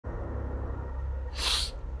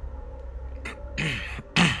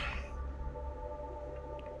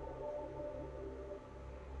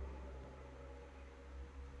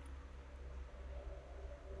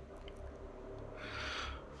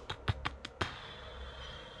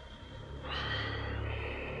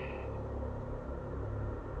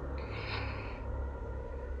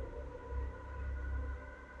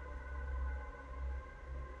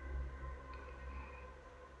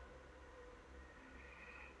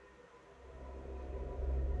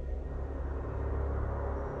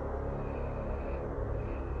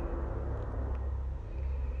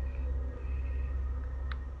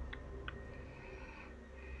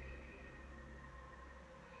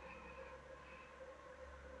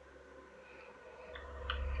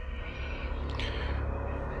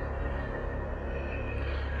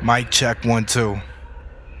Mic check 1 2.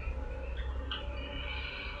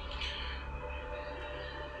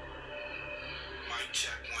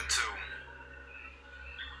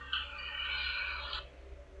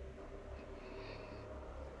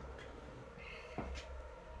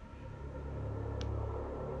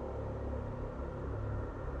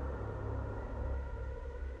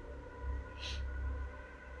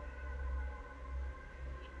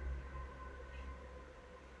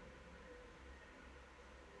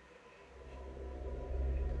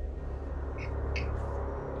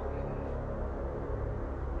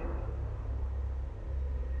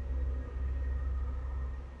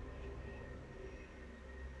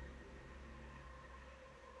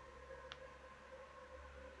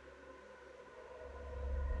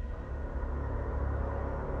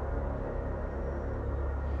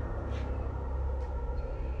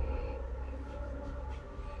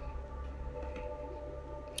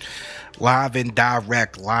 Live and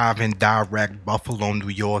direct, Buffalo, New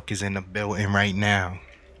York is in the building right now.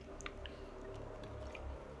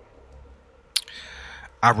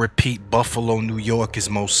 I repeat, Buffalo, New York is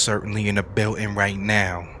most certainly in the building right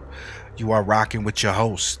now. You are rocking with your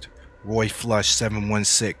host, Roy Flush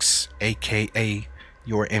 716, aka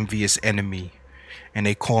your envious enemy. And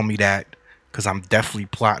they call me that because I'm definitely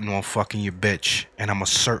plotting on fucking your bitch, and I'ma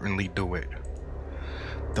certainly do it.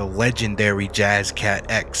 The legendary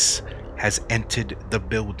JazCatX has entered the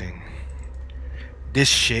building. This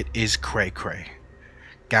shit is cray cray.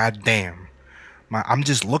 God damn. I'm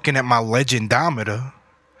just looking at my legendometer.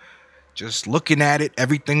 Just looking at it,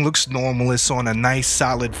 everything looks normal. It's on a nice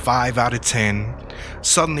solid 5 out of 10.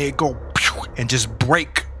 Suddenly it go pew, and just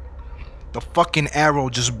break. The fucking arrow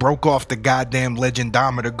just broke off the goddamn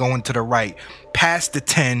legendometer going to the right. Past the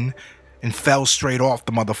 10 and fell straight off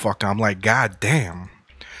the motherfucker. I'm like, god damn.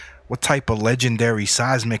 What type of legendary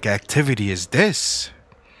seismic activity is this?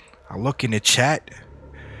 I look in the chat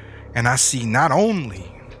and I see not only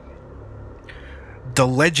the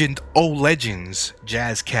legend legends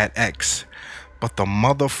JazCatX, but the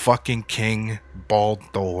motherfucking king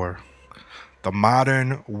BaldThor. The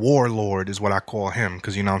modern warlord is what I call him,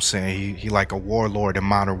 because you know what I'm saying, he like a warlord in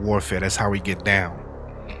Modern Warfare. That's how he get down.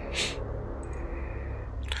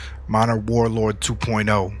 Modern Warlord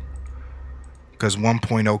 2.0. Because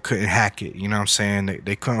 1.0 couldn't hack it, you know what I'm saying?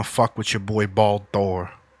 They couldn't fuck with your boy BaldThor.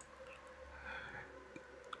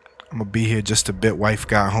 I'm gonna be here just a bit. Wife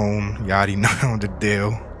got home. You already know the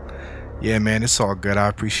deal. Yeah, man, it's all good. I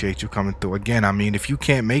appreciate you coming through. Again, I mean, if you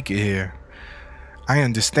can't make it here, I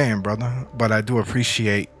understand, brother. But I do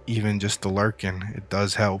appreciate even just the lurking. It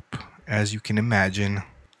does help, as you can imagine.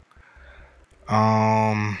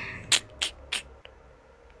 Got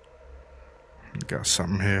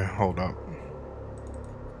something here. Hold up.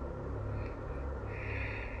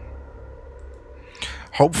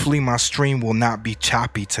 Hopefully my stream will not be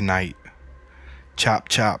choppy tonight. Chop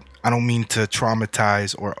chop. I don't mean to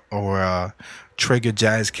traumatize or trigger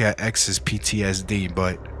JazCatX's PTSD,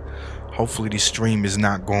 but hopefully the stream is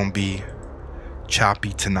not going to be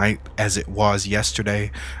choppy tonight as it was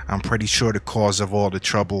yesterday. I'm pretty sure the cause of all the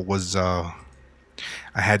trouble was I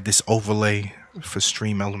had this overlay for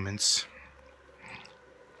stream elements.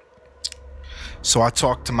 So I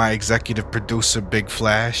talked to my executive producer, Big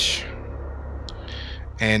Flash.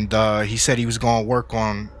 And he said he was going to work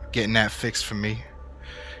on getting that fixed for me.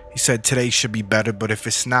 He said today should be better, but if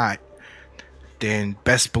it's not, then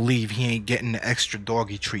best believe he ain't getting the extra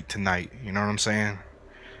doggy treat tonight. You know what I'm saying?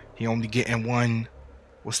 He only getting one.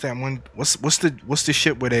 What's that one? What's the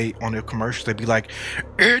shit where they on the commercial they be like,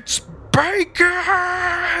 "It's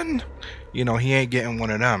bacon." You know, he ain't getting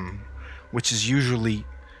one of them, which is usually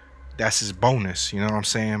that's his bonus. You know what I'm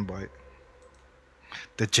saying? But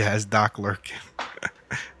the Jazz Doc lurking.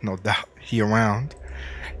 No doubt. He around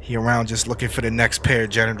just looking for the next pair of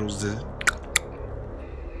genitals to...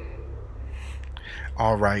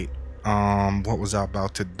 Alright. What was I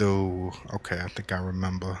about to do? Okay, I think I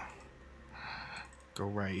remember. Go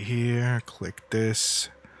right here. Click this.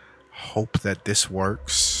 Hope that this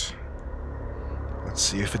works. Let's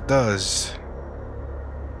see if it does.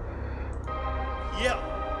 Yeah.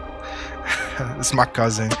 This is my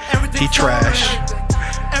cousin. He trash.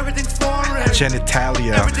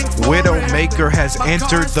 Genitalia. Widowmaker has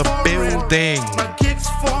entered the building.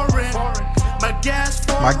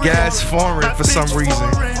 My gas foreign for some reason.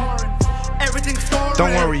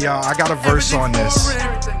 Don't worry, y'all. I got a verse on this.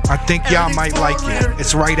 I think y'all might like it.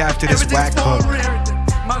 It's right after this whack hook.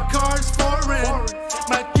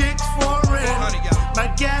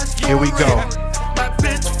 Here we go.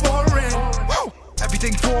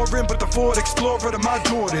 Anything foreign but the Ford Explorer to my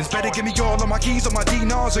Jordans. Better give me all of my keys on my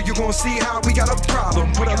dinars, or you gon' see how we got a problem.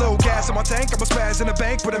 Put a little gas in my tank, I'ma spaz in the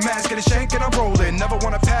bank with a mask and a shank, and I'm rolling. Never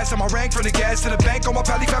wanna pass on my rank from the gas to the bank. On my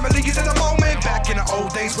pally family is in the moment. Back in the old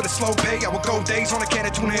days with a slow pay, I would go days on a can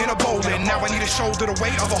of tuna in a bowling. Now I need to shoulder the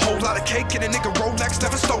weight of a whole lot of cake, and a nigga Rolex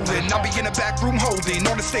never stolen. I'll be in the back room holding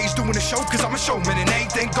on the stage doing a show, cause I'm a showman and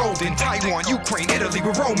anything golden. Taiwan, Ukraine, Italy,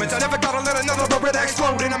 we're Romans. I never gotta let another red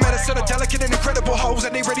explode. And I'm at a set of delicate and incredible hoes,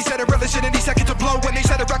 and they ready said it relish in any second to blow. When they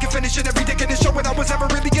said it, I can finish it every dick in the show. And I was ever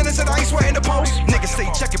really innocent, I ain't sweating the post. Niggas stay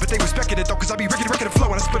checking, but they respected it though, cause I be wrecking the flow,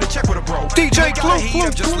 and I split a check with a bro. DJ Glue,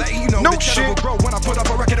 I'm just letting you know no shit. Grow when I put up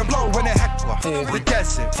a record and blow. When the heck the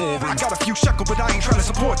desert, I got a few shekel, but I ain't trying to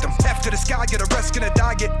support them. F to the sky, get a rest, gonna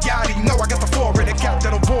die, get yada. You know I got the foreign, a cap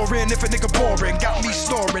that'll bore in if a nigga boring. Got me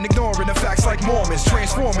snoring, ignoring the facts like Mormons.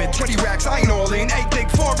 Transforming 20 racks, I ain't all in. Anything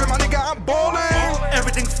foreign, my nigga, I'm ballin'.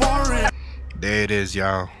 Everything foreign. There it is,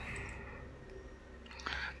 y'all.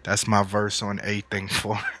 That's my verse on anything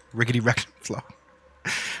for riggedy wrecking flow.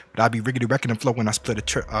 But I be riggedy wrecking the flow when I split a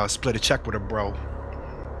check with a bro.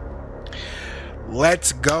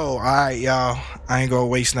 Let's go. All right, y'all. I ain't gonna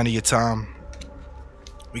waste none of your time.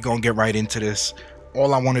 We gonna get right into this.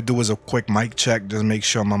 All I want to do is a quick mic check, just make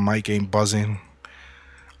sure my mic ain't buzzing.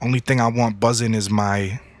 Only thing I want buzzing is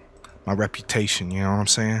my reputation. You know what I'm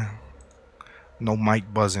saying? No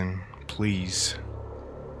mic buzzing, please.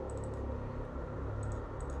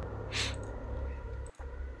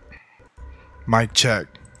 Mic check.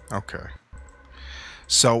 Okay.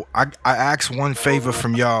 So I asked one favor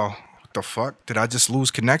from y'all. What the fuck? Did I just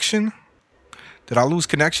lose connection? Did I lose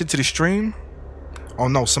connection to the stream? Oh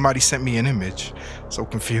no, somebody sent me an image. So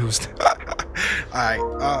confused.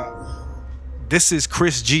 Alright, this is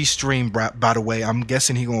Kris G stream, by the way. I'm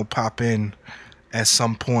guessing he gonna pop in at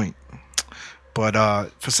some point.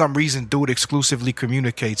 But for some reason, dude exclusively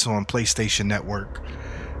communicates on PlayStation Network.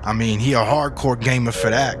 I mean, he a hardcore gamer for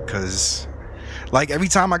that, cause like every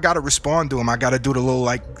time I gotta respond to him, I gotta do the little,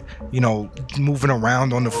 like, you know, moving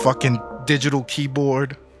around on the fucking digital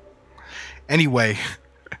keyboard. Anyway,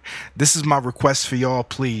 this is my request for y'all,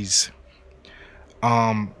 please.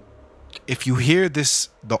 If you hear this,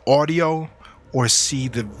 the audio, or see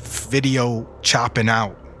the video chopping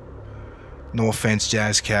out, no offense,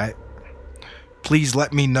 JazCat, please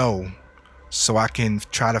let me know so I can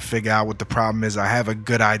try to figure out what the problem is. I have a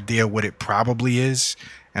good idea what it probably is,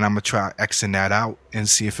 and I'm gonna try Xing that out and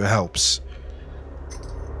see if it helps.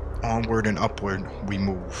 Onward and upward we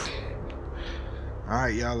move.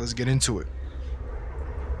 Alright, y'all, let's get into it.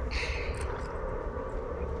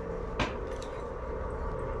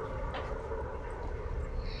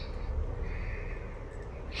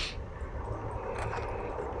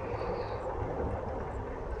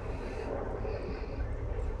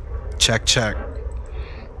 Check, check.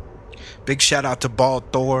 Big shout out to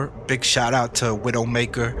BaldThor, big shout out to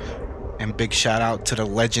Widowmaker, and big shout out to the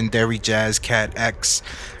legendary JazCatX.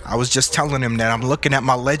 I was just telling him that I'm looking at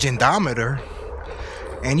my legendometer,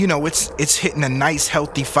 and you know, it's hitting a nice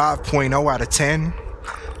healthy 5.0 out of 10.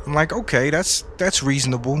 I'm like, okay, that's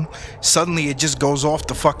reasonable. Suddenly it just goes off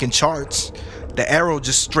the fucking charts. The arrow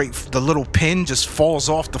just straight, the little pin just falls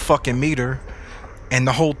off the fucking meter, and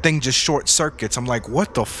the whole thing just short circuits. I'm like,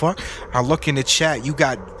 what the fuck? I look in the chat, you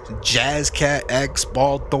got JazCatX,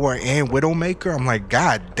 BaldThor, and Widowmaker. I'm like,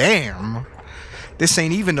 god damn. This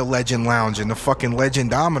ain't even the Legend Lounge, and the fucking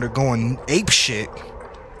legendometer going ape shit.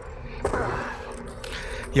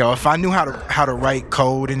 Yo, if I knew how to write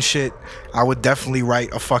code and shit, I would definitely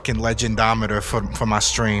write a fucking legendometer for my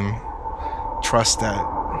stream. Trust that.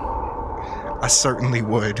 I certainly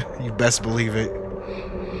would. You best believe it.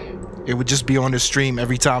 It would just be on the stream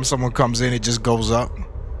every time someone comes in, it just goes up.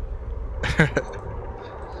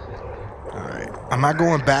 Alright. Am I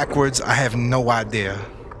going backwards? I have no idea.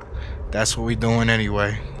 That's what we doing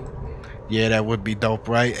anyway. Yeah, that would be dope,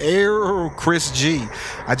 right? Ew, Kris G.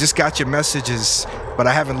 I just got your messages, but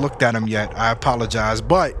I haven't looked at them yet. I apologize.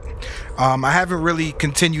 But I haven't really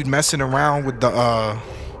continued messing around with the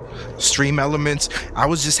stream elements. I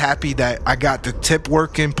was just happy that I got the tip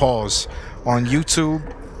working, pause, on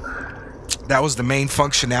YouTube. That was the main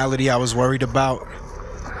functionality I was worried about.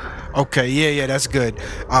 Okay, yeah, that's good.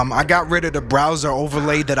 I got rid of the browser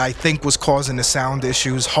overlay that I think was causing the sound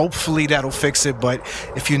issues. Hopefully that'll fix it, but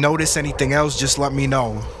if you notice anything else, just let me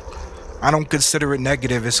know. I don't consider it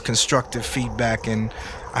negative, it's constructive feedback, and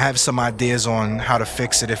I have some ideas on how to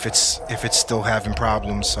fix it if it's still having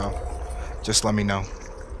problems, so just let me know.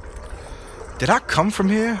 Did I come from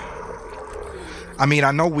here? I mean,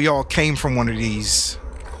 I know we all came from one of these,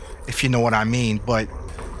 if you know what I mean, but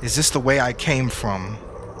is this the way I came from?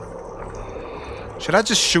 Should I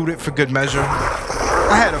just shoot it for good measure?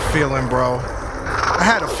 I had a feeling, bro. I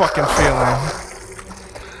had a fucking feeling.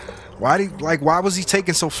 Why was he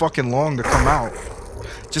taking so fucking long to come out?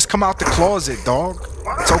 Just come out the closet, dog.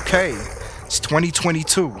 It's okay. It's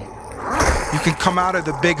 2022. You can come out of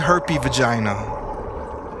the big herpy vagina.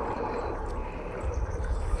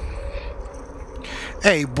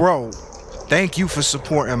 Hey, bro. Thank you for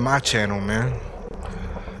supporting my channel, man.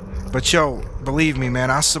 But yo, believe me,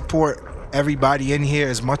 man, I support everybody in here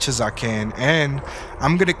as much as I can, and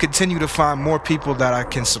I'm gonna continue to find more people that I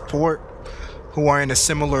can support who are in a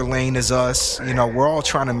similar lane as us. You know, we're all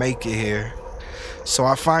trying to make it here. So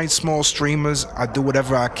I find small streamers, I do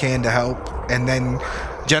whatever I can to help, and then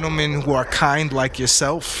gentlemen who are kind like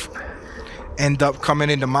yourself end up coming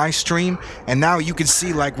into my stream, and now you can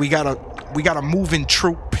see like we got a moving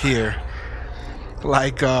troop here.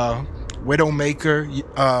 Like Widowmaker,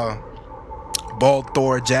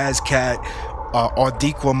 BaldThor, JazCat,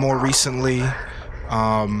 Audiqua more recently,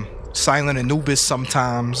 Silent Anubis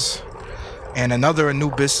sometimes, and another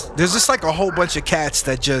Anubis. There's just like a whole bunch of cats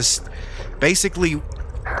that just basically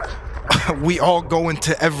we all go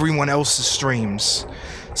into everyone else's streams.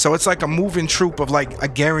 So it's like a moving troop of like a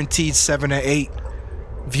guaranteed 7 or 8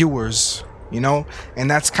 viewers, you know? And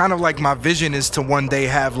that's kind of like my vision, is to one day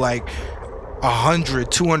have like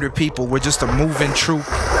 100, 200 people. We're just a moving troop.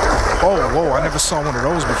 Oh, whoa, I never saw one of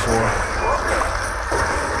those before.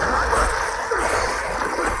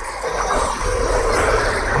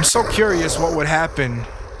 I'm so curious what would happen.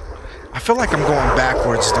 I feel like I'm going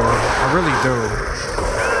backwards, dude. I really do.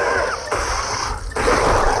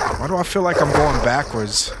 Why do I feel like I'm going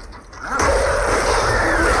backwards?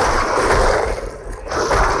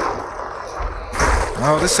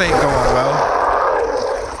 Oh, this ain't going well.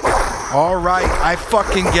 Alright, I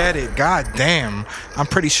fucking get it. God damn. I'm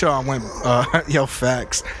pretty sure I went, yo,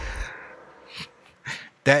 facts.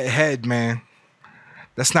 That head, man.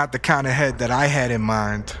 That's not the kind of head that I had in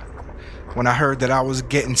mind when I heard that I was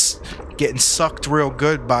getting sucked real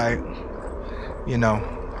good by, you know.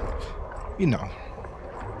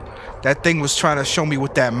 That thing was trying to show me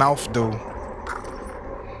what that mouth do.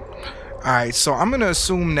 Alright, so I'm gonna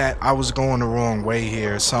assume that I was going the wrong way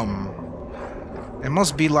here or something. It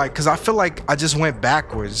must be like, because I feel like I just went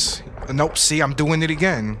backwards. Nope, see, I'm doing it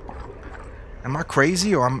again. Am I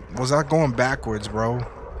crazy, or was I going backwards, bro?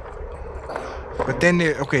 But then,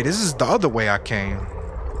 okay, this is the other way I came.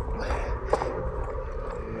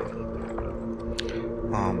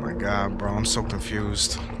 Oh my god, bro, I'm so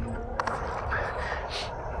confused.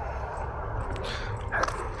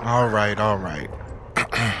 Alright.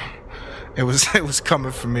 It was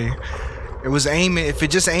coming for me. It was aiming. If it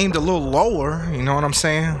just aimed a little lower, you know what I'm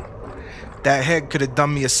saying? That head could have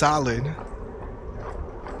done me a solid.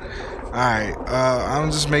 Alright, I'll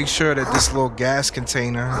just make sure that this little gas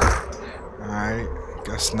container. Alright,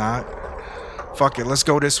 guess not. Fuck it, let's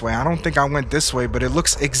go this way. I don't think I went this way, but it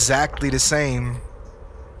looks exactly the same.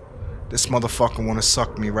 This motherfucker wanna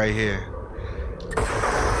suck me right here.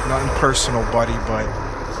 Nothing personal, buddy, but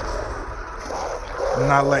I'm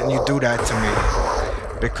not letting you do that to me.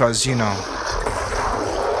 Because, you know,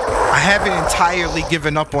 I haven't entirely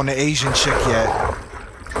given up on the Asian chick yet.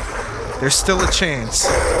 There's still a chance.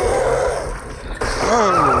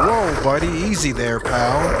 Whoa, buddy. Easy there,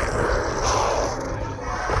 pal.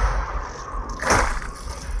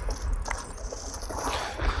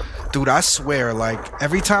 Dude, I swear, like,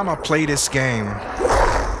 every time I play this game...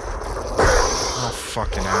 Oh,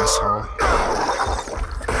 fucking asshole.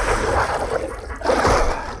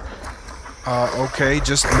 Okay,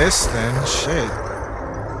 just missed then. Shit.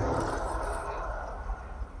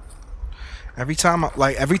 Every time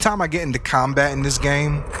I get into combat in this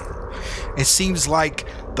game, it seems like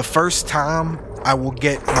the first time I will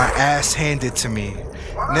get my ass handed to me.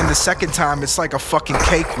 And then the second time, it's like a fucking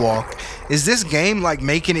cakewalk. Is this game, like,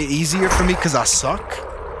 making it easier for me because I suck?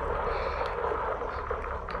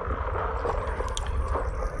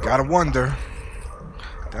 Gotta wonder.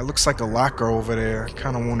 That looks like a locker over there.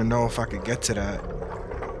 Kind of want to know if I could get to that.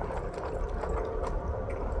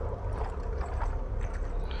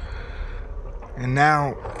 And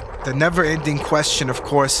now, the never-ending question, of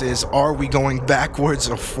course, is, are we going backwards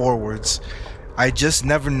or forwards? I just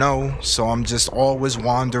never know, so I'm just always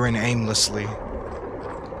wandering aimlessly.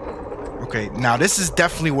 Okay, now this is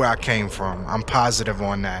definitely where I came from. I'm positive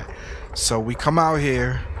on that. So we come out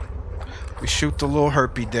here. We shoot the little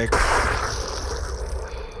herpy dick.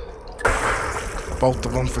 Both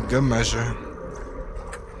of them for good measure.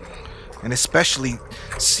 And especially,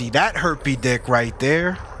 see that herpy dick right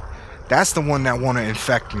there? That's the one that want to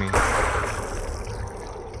infect me.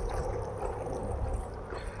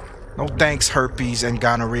 No thanks, herpes and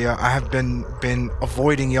gonorrhea. I have been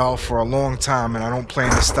avoiding y'all for a long time, and I don't plan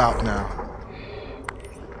to stop now.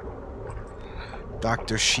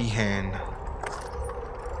 Dr. Sheehan.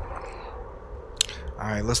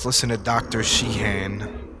 Alright, let's listen to Dr.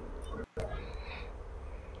 Sheehan.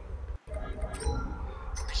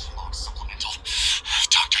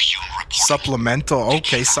 Supplemental?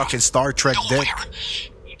 Okay, sucking Star Trek dick.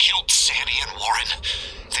 Killed Sandy and Warren.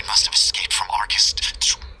 They must have escaped from Arcus,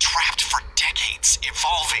 trapped for decades,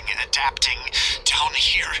 evolving and adapting down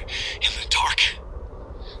here in the dark.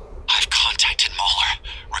 I've contacted Mahler,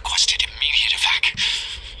 requested immediate evac.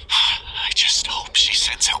 I just hope she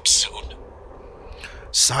sends help soon.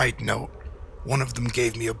 Side note, one of them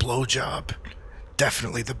gave me a blowjob.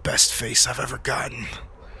 Definitely the best face I've ever gotten.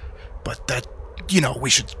 But that, you know, we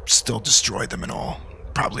should still destroy them and all.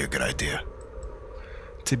 Probably a good idea.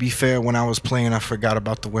 To be fair, when I was playing, I forgot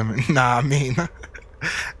about the women. Nah, I mean,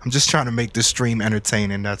 I'm just trying to make this stream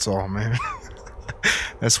entertaining, that's all, man.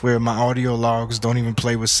 That's where my audio logs don't even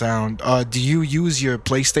play with sound. Do you use your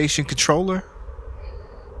PlayStation controller?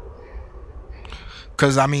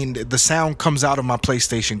 Because, I mean, the sound comes out of my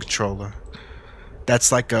PlayStation controller.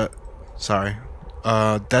 That's like a... Sorry.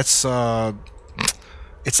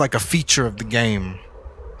 It's like a feature of the game.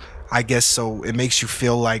 I guess so it makes you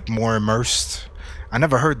feel like more immersed. I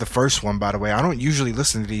never heard the first one, by the way. I don't usually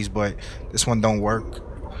listen to these, but this one don't work.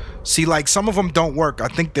 See, like, some of them don't work. I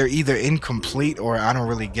think they're either incomplete or I don't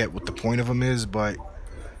really get what the point of them is, but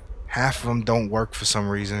half of them don't work for some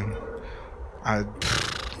reason.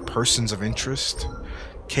 Persons of interest.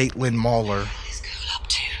 Caitlin Mahler.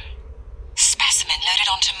 Specimen loaded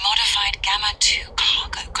onto modified Gamma 2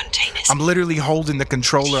 cargo containers. I'm literally holding the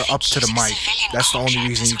controller up to the mic. That's the only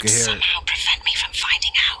reason you can hear it. Somehow prevent me from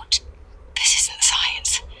finding out. This isn't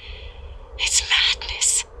science. It's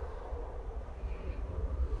madness.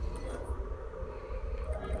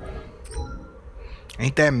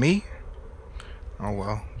 Ain't that me? Oh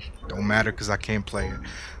well, don't matter because I can't play it.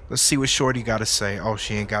 Let's see what Shorty got to say. Oh,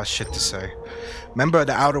 she ain't got shit to say. Member of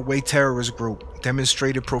the Outer Way terrorist group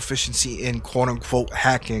demonstrated proficiency in quote-unquote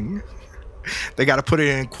hacking. They got to put it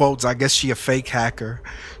in quotes. I guess she a fake hacker.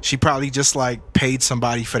 She probably just like paid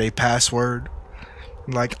somebody for their password.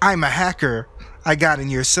 Like, I'm a hacker. I got in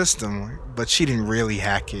your system. But she didn't really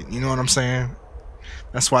hack it. You know what I'm saying?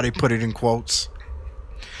 That's why they put it in quotes.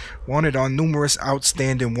 Wanted on numerous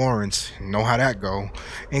outstanding warrants. Know how that go.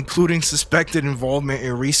 Including suspected involvement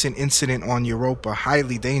in recent incident on Europa.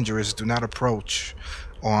 Highly dangerous. Do not approach.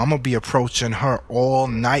 Oh, I'm gonna be approaching her all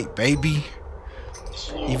night, baby.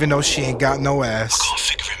 Even though she ain't got no ass. I can't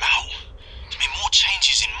figure him out. There's been more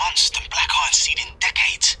changes in months than Black Iron Seed in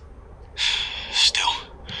decades. Still,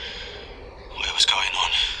 whatever's going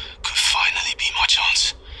on could finally be my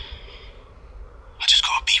chance. I just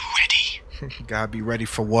gotta be ready. Gotta be ready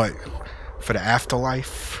for what? For the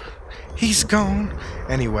afterlife? He's gone.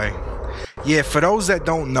 Anyway, yeah, for those that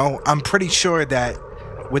don't know, I'm pretty sure that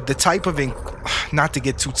with the type of not to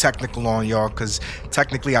get too technical on y'all, because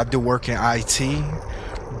technically I do work in IT,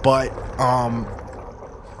 but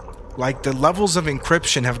like the levels of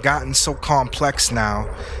encryption have gotten so complex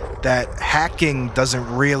now that hacking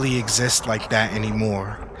doesn't really exist like that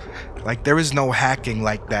anymore. Like, there is no hacking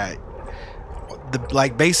like that.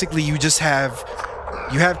 Like, basically you just have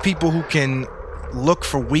people who can look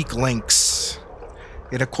for weak links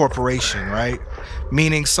in a corporation, right?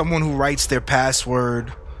 Meaning someone who writes their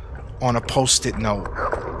password on a post-it note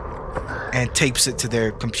and tapes it to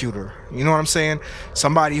their computer. You know what I'm saying?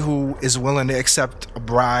 Somebody who is willing to accept a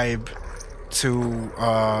bribe to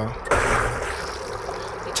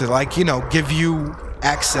like, you know, give you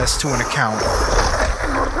access to an account.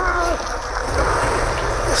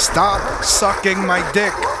 Stop sucking my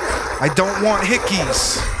dick. I don't want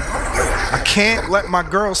hickeys. I can't let my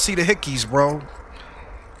girl see the hickeys, bro.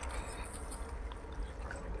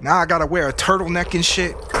 Now I gotta wear a turtleneck and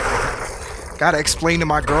shit. Gotta explain to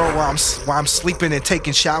my girl why I'm sleeping and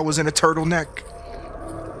taking showers in a turtleneck.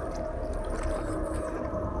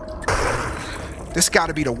 This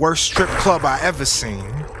gotta be the worst strip club I ever seen.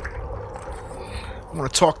 I wanna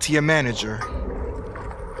talk to your manager.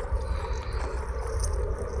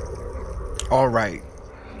 Alright.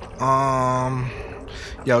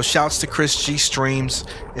 Yo, shouts to Kris G streams.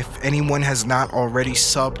 If anyone has not already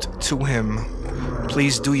subbed to him,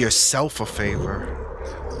 please do yourself a favor.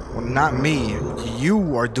 Well, not me.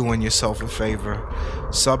 You are doing yourself a favor.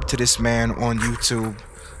 Sub to this man on YouTube.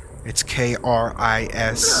 It's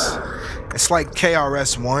KRIS. It's like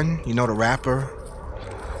KRS-One, you know, the rapper.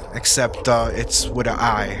 Except it's with an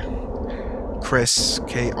I. Kris,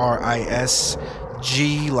 KRIS.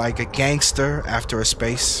 G like a gangster after a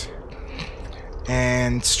space.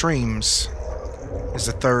 And streams is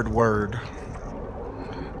the third word.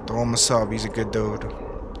 Throw him a sub. He's a good dude.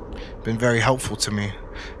 Been very helpful to me.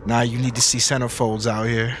 Now you need to see centerfolds out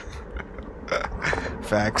here.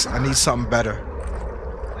 Facts. I need something better.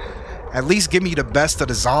 At least give me the best of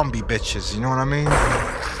the zombie bitches. You know what I mean?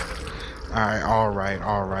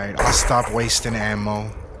 Alright. I'll stop wasting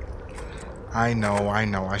ammo. I know.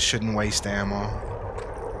 I shouldn't waste ammo.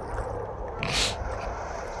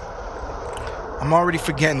 I'm already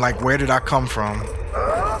forgetting, like, where did I come from?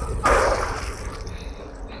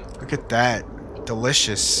 Look at that.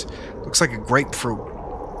 Delicious. Looks like a grapefruit.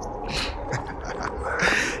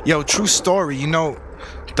 Yo, true story. You know,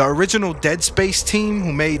 the original Dead Space team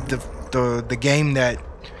who made the game that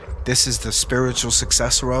this is the spiritual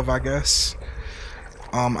successor of, I guess.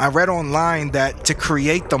 I read online that to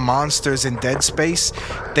create the monsters in Dead Space,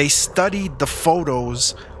 they studied the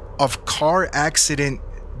photos of car accident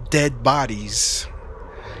dead bodies.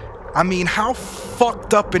 I mean, how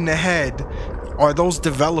fucked up in the head are those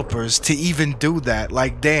developers to even do that?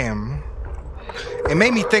 Like, damn. It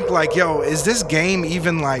made me think, like, yo, is this game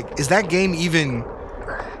even, like, is that game even,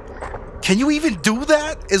 can you even do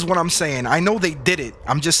that, is what I'm saying. I know they did it.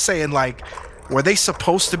 I'm just saying, like, were they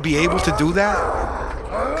supposed to be able to do that?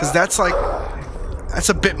 Because that's, like, that's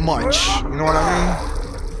a bit much. You know what I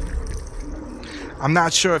mean? I'm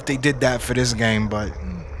not sure if they did that for this game, but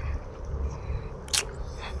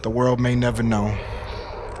the world may never know.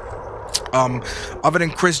 Other than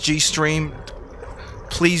Kris G stream,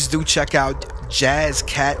 please do check out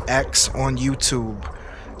JazCatX on YouTube.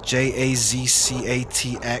 JazCatX,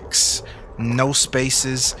 no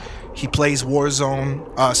spaces. He plays Warzone.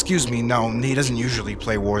 Excuse me, no, he doesn't usually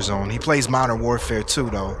play Warzone. He plays Modern Warfare 2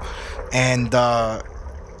 though, and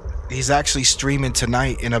he's actually streaming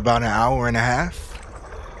tonight in about an hour and a half.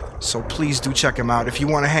 So please do check him out. If you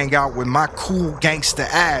want to hang out with my cool gangster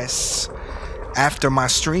ass after my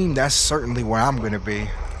stream, that's certainly where I'm going to be.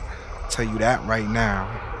 I'll tell you that right now.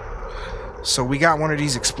 So we got one of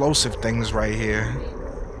these explosive things right here.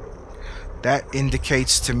 That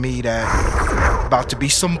indicates to me that about to be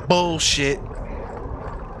some bullshit.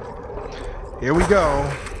 Here we go.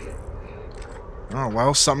 Oh,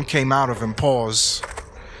 well, something came out of him. Pause.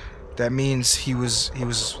 That means he's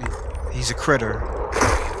a critter.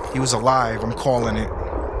 He was alive, I'm calling it.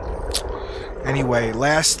 Anyway,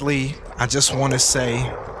 lastly, I just want to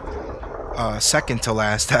say, second to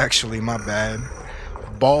last, actually, my bad.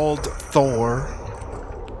 BaldThor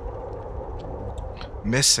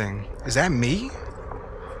missing. Is that me?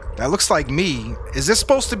 That looks like me. Is this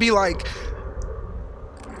supposed to be like,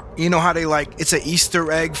 you know how they like, it's an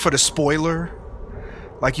Easter egg for the spoiler?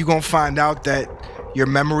 Like, you gonna find out that your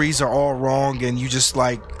memories are all wrong and you just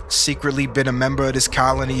like secretly been a member of this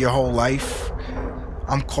colony your whole life?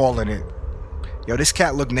 I'm calling it. Yo, this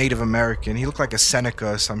cat looked Native American. He looked like a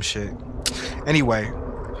Seneca or some shit. Anyway,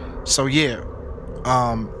 so yeah,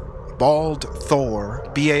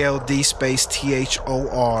 BaldThor, B-A-L-D space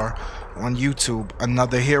T-H-O-R on YouTube.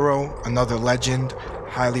 Another hero, another legend.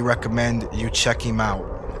 Highly recommend you check him out.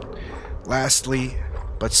 Lastly,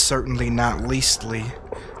 but certainly not leastly,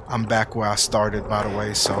 I'm back where I started, by the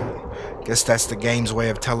way, so guess that's the game's way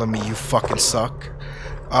of telling me you fucking suck.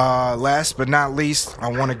 Last but not least,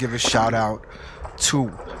 I want to give a shout out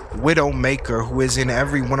to Widowmaker, who is in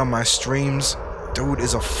every one of my streams. Dude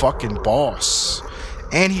is a fucking boss,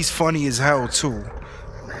 and he's funny as hell too.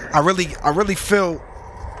 I really feel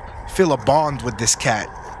a bond with this cat.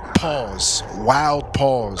 Pause. Wild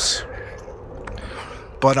pause.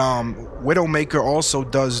 But Widowmaker also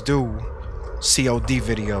does do COD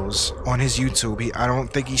videos on his YouTube. I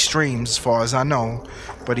don't think he streams, as far as I know,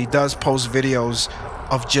 but he does post videos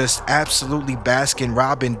of just absolutely basking,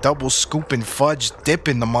 robbing, double scooping, fudge,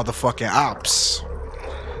 dipping the motherfucking ops.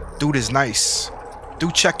 Dude is nice.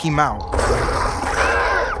 Do check him out.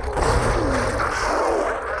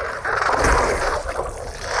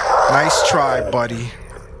 Nice try, buddy.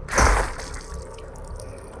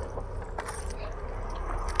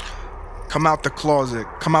 Come out the closet.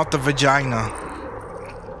 Come out the vagina.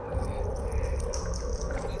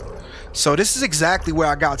 So this is exactly where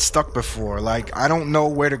I got stuck before. Like, I don't know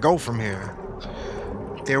where to go from here.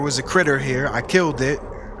 There was a critter here. I killed it.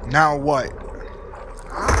 Now what?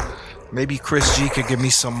 Maybe Kris G could give me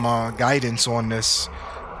some guidance on this.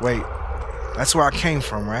 Wait. That's where I came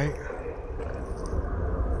from, right?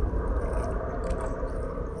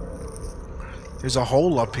 There's a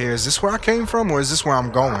hole up here. Is this where I came from, or is this where I'm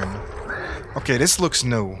going? Okay, this looks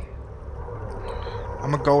new.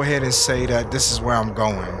 I'm gonna go ahead and say that this is where I'm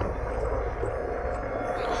going.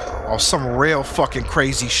 Oh, some real fucking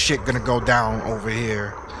crazy shit gonna go down over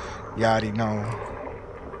here. You already know.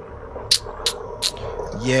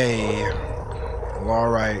 Yay. Well,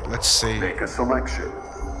 alright, let's see. Make a selection.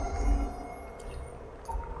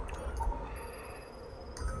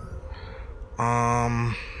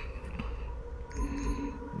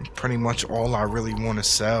 Pretty much all I really want to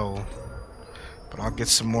sell. But I'll get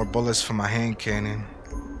some more bullets for my hand cannon.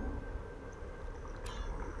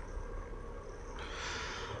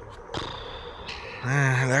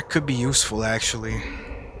 That could be useful, actually.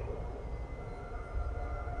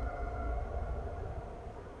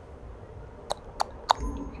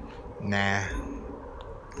 Nah.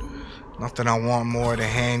 Nothing I want more than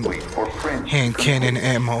hand cannon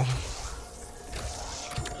ammo.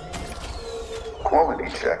 Quality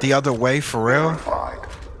check. The other way, for real?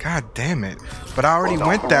 God damn it. But I already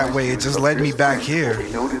went that way, it just led me back here.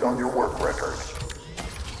 Noted on your work record.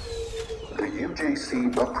 The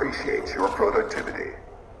UJC appreciates your productivity.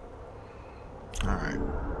 Alright.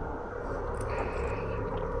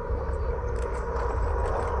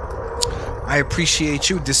 I appreciate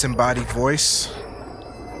you, disembodied voice.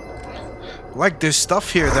 Like, there's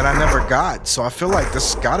stuff here that I never got, so I feel like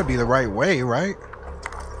this gotta be the right way, right?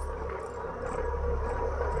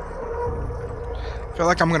 I feel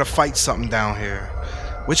like I'm gonna fight something down here.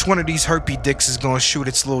 Which one of these herpy dicks is gonna shoot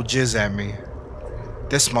its little jizz at me?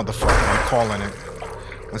 This motherfucker, I'm calling it.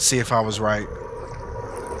 Let's see if I was right.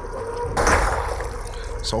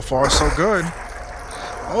 So far, so good.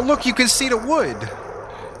 Oh, look, you can see the wood.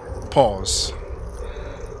 Pause.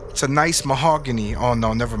 It's a nice mahogany. Oh,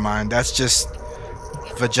 no, never mind. That's just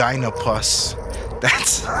vagina pus.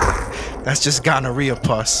 That's just gonorrhea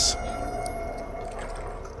pus.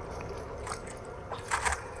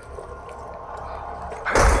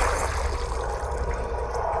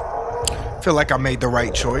 Feel like I made the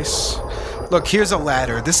right choice. Look, here's a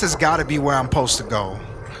ladder. This has got to be where I'm supposed to go.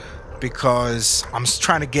 Because I'm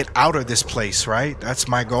trying to get out of this place, right? That's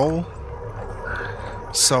my goal.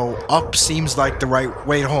 So up seems like the right...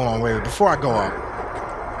 Wait, hold on, wait. Before I go up.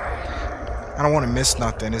 I don't want to miss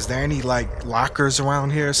nothing. Is there any, like, lockers around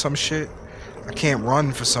here or some shit? I can't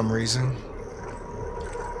run for some reason.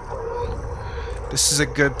 This is a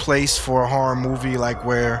good place for a horror movie, like,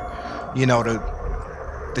 where, you know, the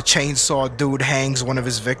chainsaw dude hangs one of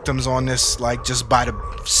his victims on this, like, just by the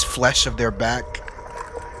flesh of their back.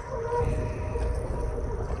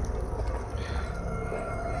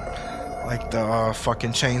 Like the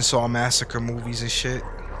fucking Chainsaw Massacre movies and shit.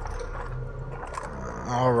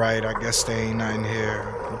 Alright, I guess there ain't nothing here.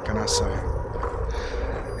 What can I say?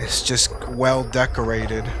 It's just well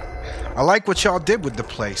decorated. I like what y'all did with the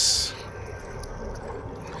place.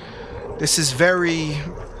 This is very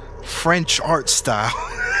French art style.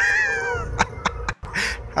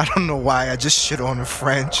 I don't know why I just shit on the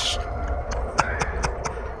French.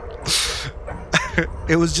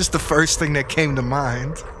 It was just the first thing that came to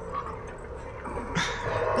mind.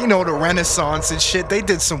 You know, the Renaissance and shit, they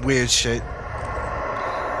did some weird shit.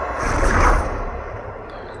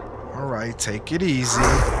 Alright, take it easy.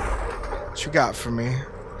 What you got for me?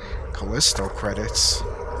 Callisto credits.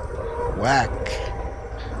 Whack.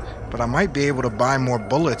 But I might be able to buy more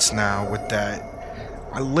bullets now with that.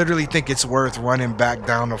 I literally think it's worth running back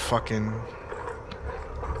down the fucking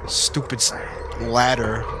stupid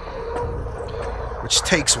ladder. Which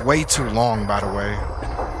takes way too long, by the way.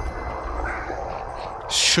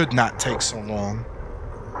 Should not take so long.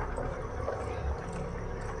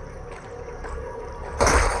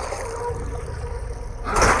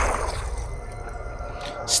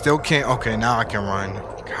 Still can't. Okay, now I can run.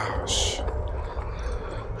 Gosh.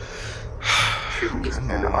 Choose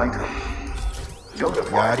an item. You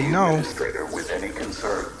already know. With any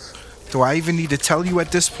concerns. Do I even need to tell you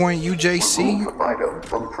at this point, UJC? Remove item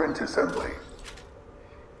from print assembly.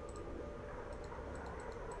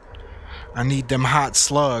 I need them hot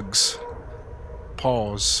slugs.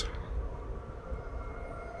 Pause.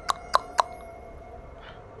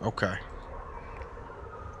 Okay.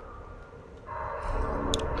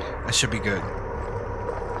 That should be good.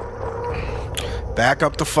 Back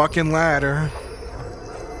up the fucking ladder.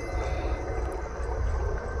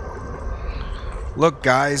 Look,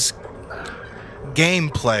 guys.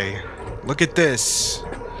 Gameplay. Look at this.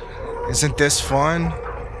 Isn't this fun?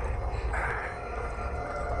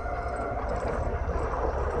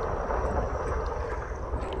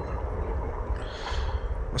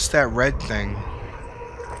 What's that red thing?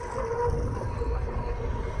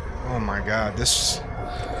 Oh my god, this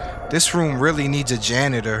room really needs a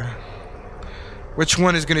janitor. Which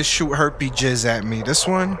one is gonna shoot herpy jizz at me? This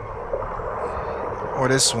one? Or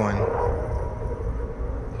this one?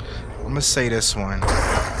 I'm gonna say this one.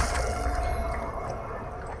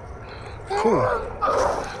 Cool.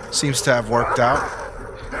 Seems to have worked out.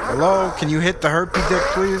 Hello, can you hit the herpy dick,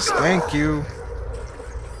 please? Thank you.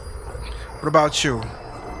 What about you?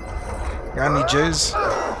 Got any jizz?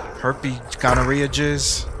 Herpy gonorrhea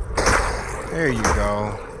jizz? There you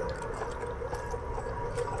go.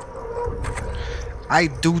 I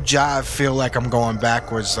do jive feel like I'm going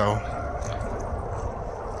backwards though.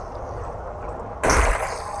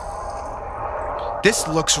 This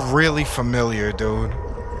looks really familiar, dude.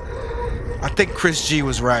 I think Kris G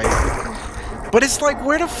was right. But it's like,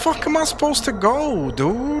 where the fuck am I supposed to go,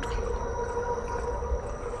 dude?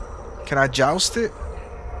 Can I joust it?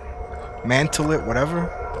 Mantle it, whatever?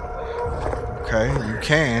 Okay, you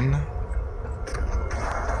can.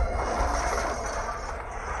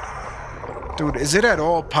 Dude, is it at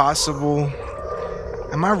all possible?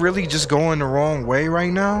 Am I really just going the wrong way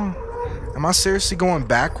right now? Am I seriously going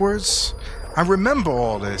backwards? I remember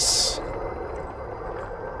all this.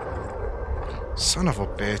 Son of a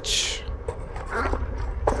bitch.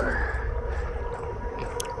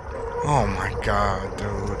 Oh my god,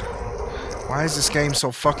 dude. Why is this game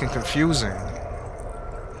so fucking confusing?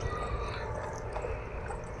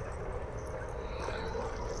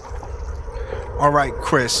 Alright,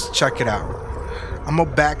 Kris, check it out. I'm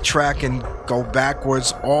gonna backtrack and go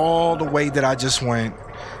backwards all the way that I just went.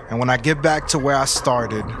 And when I get back to where I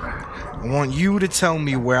started, I want you to tell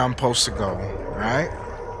me where I'm supposed to go, alright?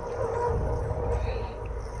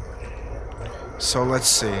 So let's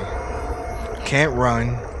see. Can't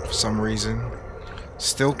run for some reason.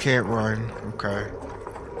 Still can't run. Okay.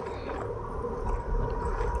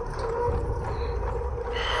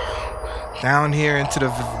 Down here into the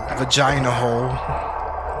vagina hole.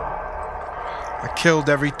 I killed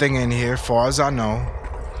everything in here, far as I know.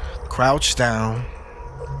 Crouch down.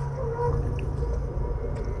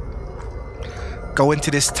 Go into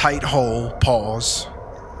this tight hole. Pause.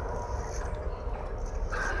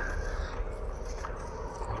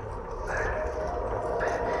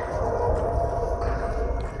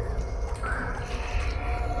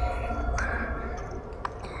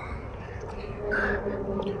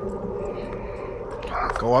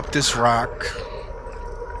 Go up this rock.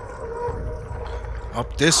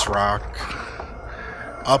 Up this rock.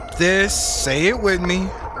 Up this. Say it with me.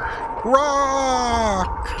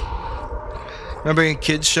 Rock. Remember in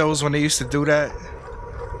kids shows when they used to do that?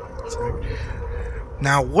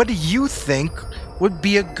 Now, what do you think would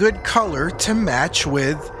be a good color to match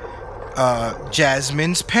with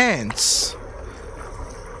Jasmine's pants?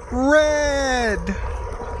 Red.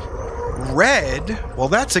 Red? Well,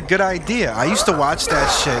 that's a good idea. I used to watch that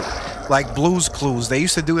shit like Blue's Clues. They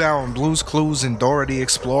used to do that on Blue's Clues and Dora the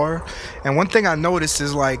Explorer. And one thing I noticed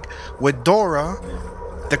is, like, with Dora,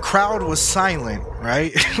 the crowd was silent,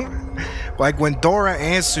 right? Like when Dora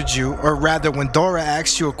answered you, or rather when Dora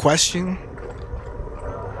asked you a question,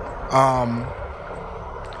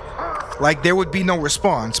 like there would be no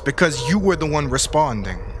response because you were the one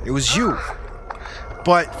responding. It was you.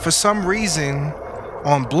 But for some reason,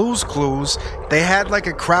 on Blue's Clues, they had like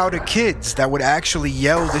a crowd of kids that would actually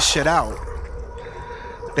yell this shit out.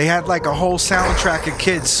 They had like a whole soundtrack of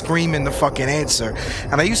kids screaming the fucking answer.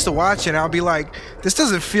 And I used to watch it and I'll be like, this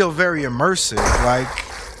doesn't feel very immersive. Like,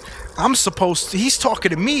 I'm supposed to, he's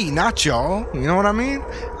talking to me, not y'all. You know what I mean?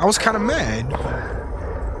 I was kind of mad.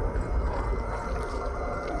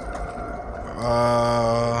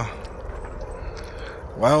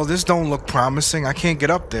 Well, this don't look promising. I can't get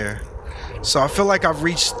up there. So I feel like I've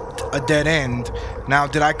reached a dead end. Now,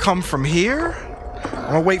 did I come from here?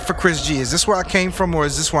 I'm gonna wait for Kris G. Is this where I came from or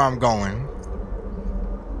is this where I'm going?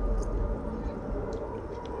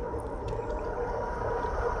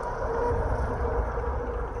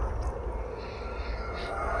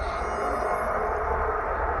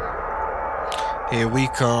 Here we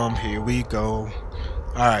come, here we go.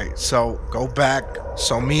 Alright, so go back.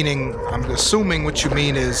 So meaning, I'm assuming what you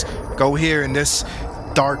mean is go here in this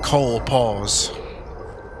dark hole. Pause.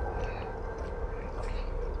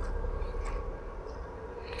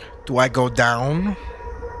 Do I go down?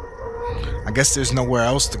 I guess there's nowhere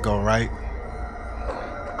else to go, right?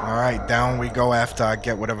 Alright, down we go after I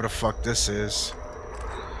get whatever the fuck this is.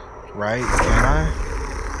 Right? Can I?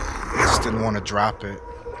 I just didn't want to drop it.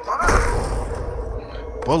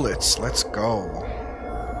 Bullets, let's go.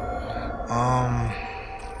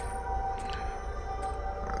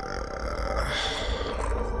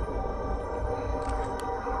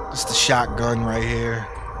 This is the shotgun right here.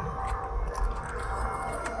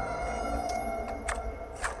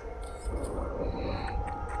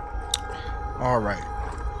 Alright.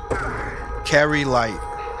 Carry light.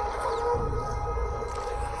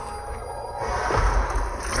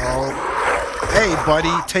 Oh. Hey,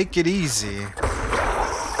 buddy, take it easy.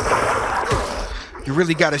 You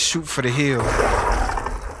really gotta shoot for the heel.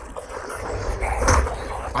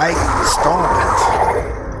 I stomped.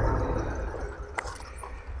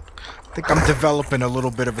 I think I'm developing a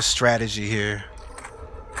little bit of a strategy here.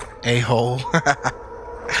 A-hole.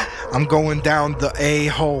 I'm going down the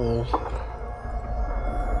A-hole.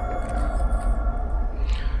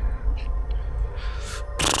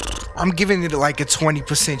 I'm giving it like a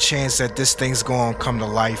 20% chance that this thing's gonna come to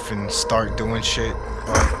life and start doing shit.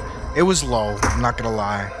 But it was low, I'm not gonna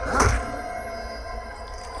lie.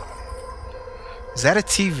 Is that a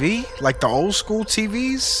TV? Like the old school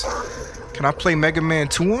TVs? Can I play Mega Man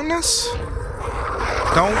 2 on this?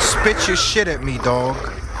 Don't spit your shit at me, dog.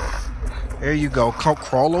 There you go. Come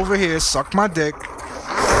crawl over here, suck my dick.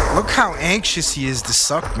 Look how anxious he is to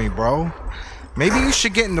suck me, bro. Maybe you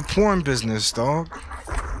should get in the porn business, dog.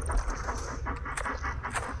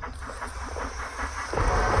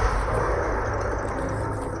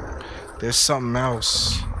 There's something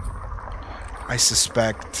else, I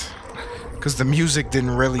suspect, because the music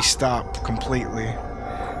didn't really stop completely.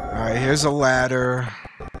 Alright, here's a ladder.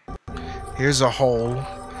 Here's a hole.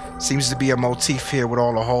 Seems to be a motif here with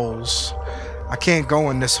all the holes. I can't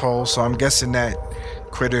go in this hole, so I'm guessing that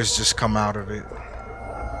critters just come out of it.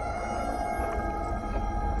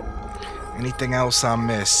 Anything else I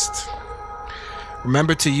missed?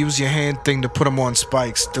 Remember to use your hand thing to put them on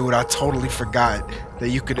spikes. Dude, I totally forgot that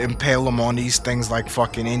you could impale them on these things like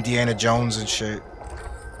fucking Indiana Jones and shit.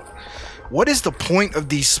 What is the point of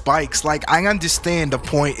these spikes? Like, I understand the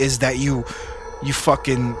point is that you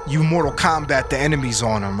Mortal Kombat the enemies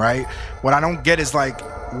on them, right? What I don't get is, like,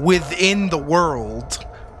 within the world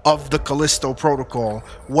of the Callisto protocol,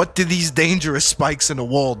 what do these dangerous spikes in the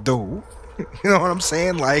wall do? You know what I'm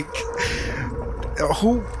saying? Like,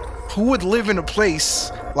 who would live in a place,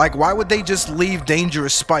 like, why would they just leave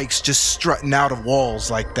dangerous spikes just strutting out of walls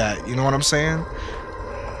like that? You know what I'm saying?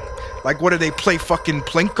 Like, what do they play, fucking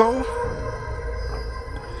Plinko?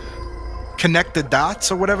 Connect the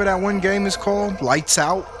Dots or whatever that one game is called? Lights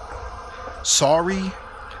Out? Sorry?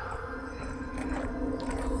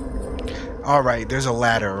 Alright, there's a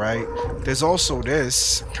ladder, right? There's also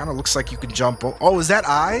this. Kind of looks like you can jump. Oh, is that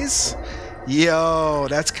eyes? Yo,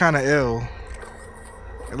 that's kind of ill.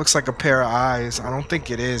 It looks like a pair of eyes. I don't think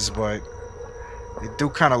it is, but it do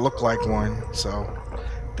kind of look like one. So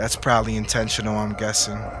that's probably intentional, I'm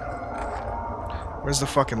guessing. Where's the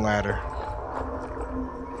fucking ladder?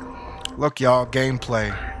 Look, y'all,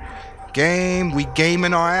 gameplay. We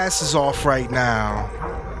gaming our asses off right now.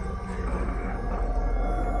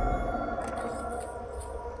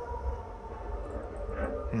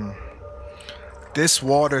 This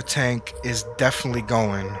water tank is definitely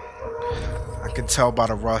going. I can tell by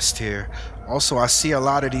the rust here. Also, I see a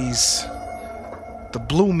lot of these. The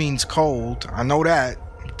blue means cold. I know that.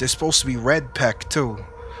 They're supposed to be red peck too.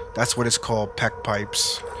 That's what it's called, peck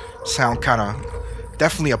pipes. Sound kind of,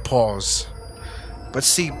 definitely a pause. But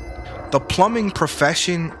see, the plumbing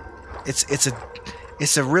profession,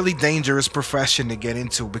 it's a really dangerous profession to get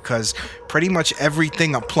into, because pretty much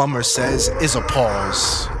everything a plumber says is a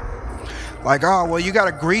pause. Like, oh, well, you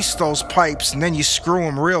gotta grease those pipes and then you screw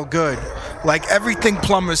them real good. Like, everything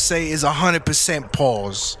plumbers say is 100%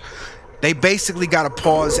 pause. They basically gotta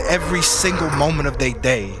pause every single moment of their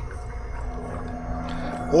day.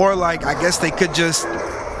 Or, like, I guess they could just,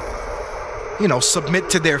 you know, submit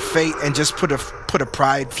to their fate and just put a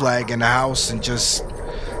pride flag in the house and just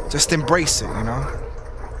embrace it, you know?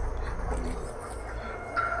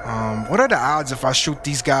 What are the odds if I shoot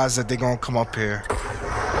these guys that they're gonna come up here?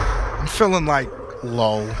 I'm feeling like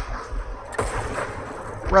low.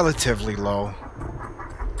 Relatively low.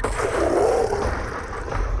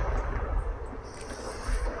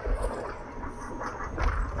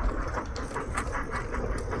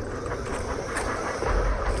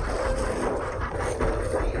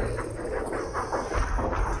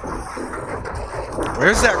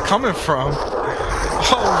 Where's that coming from?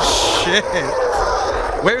 Oh shit.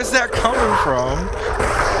 Where's that coming from?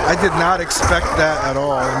 I did not expect that at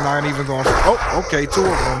all. I'm not even going for... Oh, okay, 2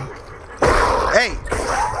 of them. Hey!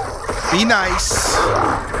 Be nice.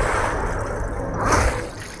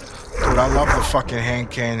 Dude, I love the fucking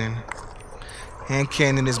hand cannon. Hand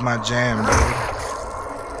cannon is my jam,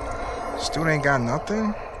 dude. This dude ain't got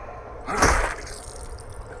nothing?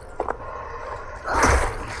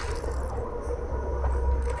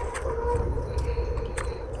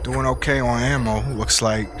 Doing okay on ammo, looks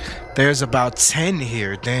like. There's about 10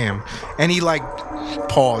 here, damn. Any, like,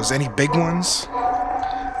 pause, any big ones?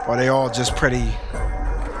 Or are they all just pretty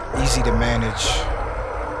easy to manage?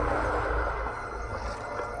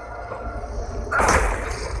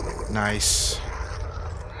 Nice.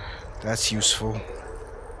 That's useful.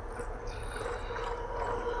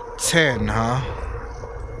 10, huh?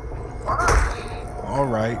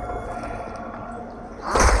 Alright.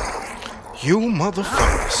 You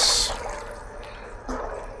motherfuckers.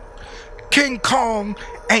 King Kong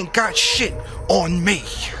ain't got shit on me.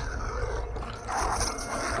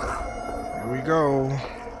 Here we go.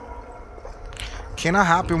 Can I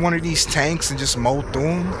hop in one of these tanks and just mow through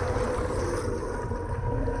them?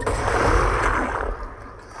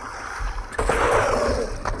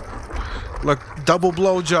 Look, double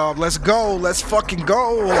blowjob. Let's go. Let's fucking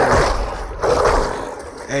go.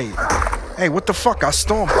 Hey. Hey, what the fuck? I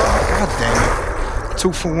stomped him. God damn it.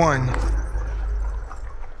 2 for 1.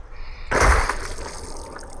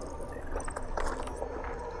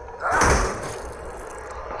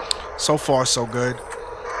 So far, so good.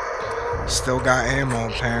 Still got ammo,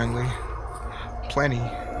 apparently. Plenty.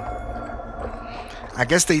 I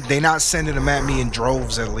guess they not sending them at me in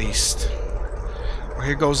droves, at least. Well,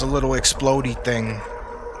 here goes a little explodey thing.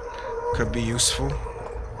 Could be useful.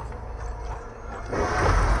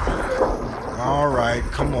 Alright,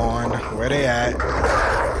 come on. Where they at?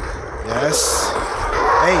 Yes.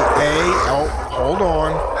 Hey, oh, hold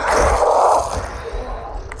on.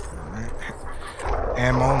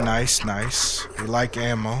 Ammo, nice. We like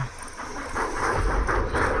ammo.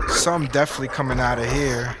 Some definitely coming out of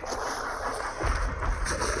here.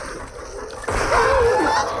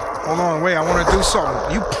 Hold on, wait, I want to do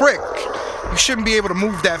something. You prick! You shouldn't be able to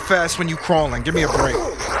move that fast when you crawling. Give me a break.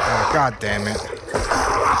 Oh, God damn it.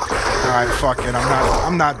 Alright, fuck it.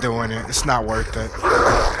 I'm not doing it. It's not worth it.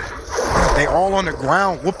 They all on the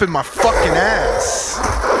ground whooping my fucking ass.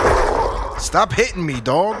 Stop hitting me,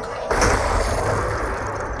 dog.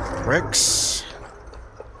 Pricks.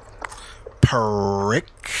 Prick.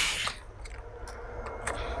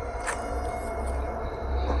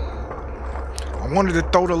 I wanted to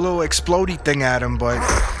throw the little explodey thing at him, but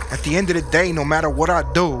at the end of the day, no matter what I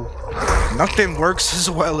do, nothing works as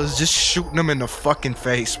well as just shooting him in the fucking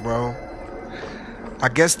face, bro. I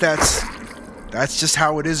guess that's just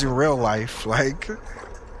how it is in real life. Like,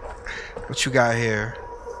 what you got here?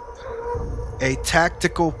 A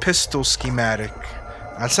tactical pistol schematic.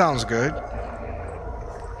 That sounds good.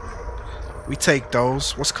 We take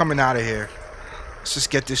those. What's coming out of here? Let's just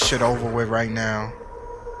get this shit over with right now.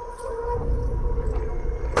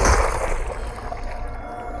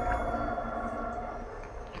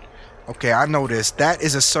 Okay, I know this. That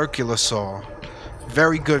is a circular saw.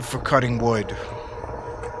 Very good for cutting wood.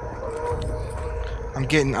 I'm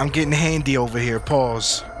getting handy over here.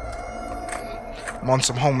 Pause. I'm on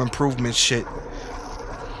some home improvement shit.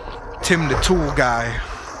 Tim the tool guy.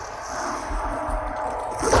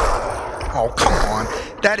 Oh, come on.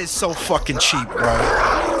 That is so fucking cheap, bro.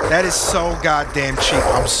 That is so goddamn cheap.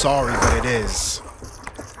 I'm sorry, but it is.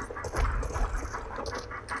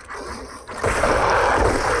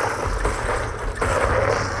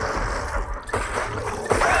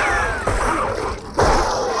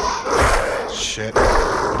 Shit.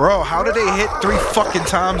 Bro, how did they hit 3 fucking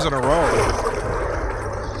times in a row?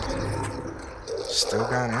 Still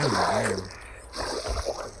got ammo.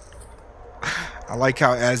 I like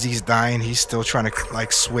how as he's dying, he's still trying to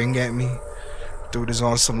like swing at me. Dude is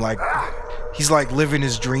on some like, he's like living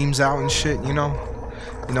his dreams out and shit, you know?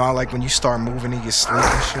 You know, I like when you start moving in your sleep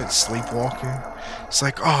and shit, sleepwalking. It's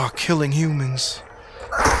like, oh, killing humans.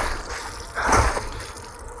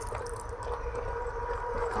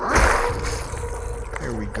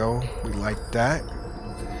 There we go. We like that.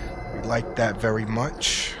 We like that very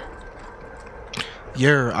much.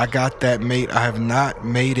 Yeah, I got that, mate. I have not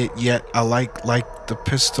made it yet. I like the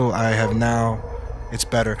pistol I have now. It's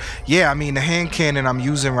better. Yeah, I mean, the hand cannon I'm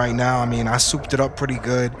using right now, I mean, I souped it up pretty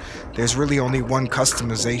good. There's really only one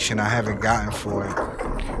customization I haven't gotten for it.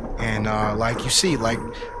 And, like, you see, like,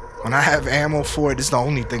 when I have ammo for it, it's the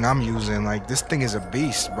only thing I'm using. Like, this thing is a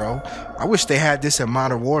beast, bro. I wish they had this in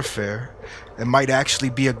Modern Warfare. It might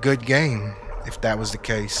actually be a good game, if that was the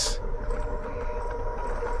case.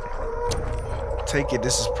 Take it,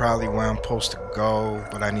 this is probably where I'm supposed to go,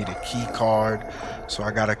 but I need a key card, so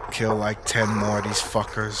I gotta kill like 10 more of these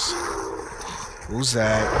fuckers. Who's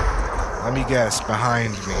that? Let me guess,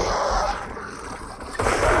 behind me.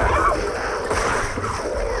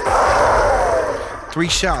 Three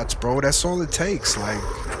shots, bro, that's all it takes. Like,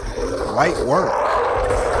 light work.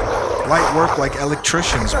 Light work like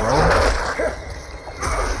electricians, bro.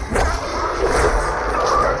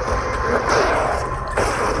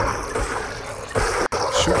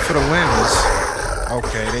 Shoot for the limbs.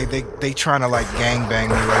 Okay, they trying to like gangbang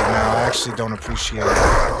me right now. I actually don't appreciate it.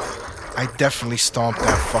 I definitely stomped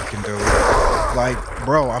that fucking dude. Like,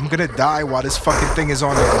 bro, I'm gonna die while this fucking thing is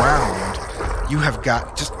on the ground. You have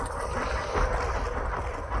got just...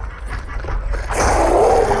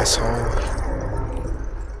 Asshole.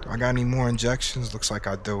 Do I got any more injections? Looks like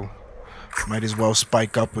I do. Might as well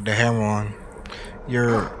spike up with the heroin.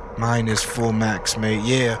 Mine is full max, mate.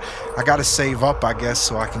 Yeah, I gotta save up, I guess,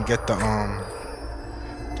 so I can get the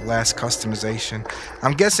last customization.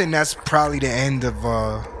 I'm guessing that's probably the end of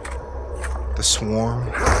the swarm.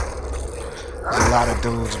 There's a lot of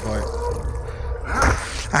dudes, but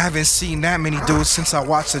I haven't seen that many dudes since I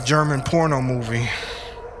watched a German porno movie.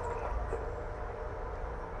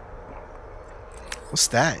 What's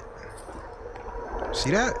that?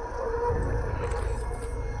 See that?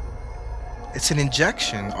 It's an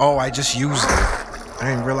injection. Oh, I just used it. I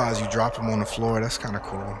didn't realize you dropped them on the floor. That's kind of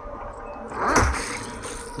cool.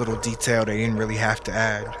 Little detail they didn't really have to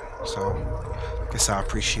add. So, I guess I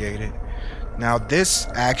appreciate it. Now, this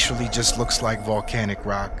actually just looks like volcanic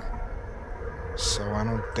rock. So, I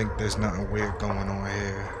don't think there's nothing weird going on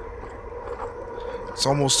here. It's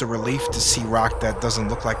almost a relief to see rock that doesn't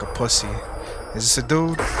look like a pussy. Is this a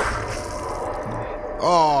dude?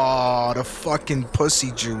 Oh, the fucking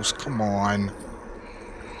pussy juice. Come on.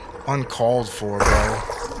 Uncalled for, bro.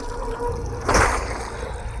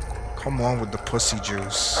 Come on with the pussy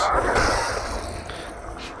juice.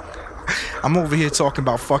 I'm over here talking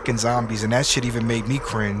about fucking zombies, and that shit even made me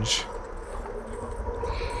cringe.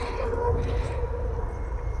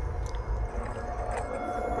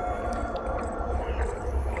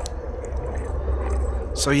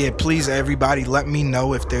 So yeah, please everybody let me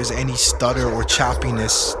know if there's any stutter or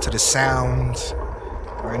choppiness to the sound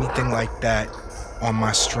or anything like that on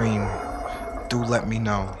my stream. Do let me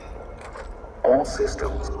know. All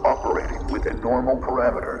systems operating within normal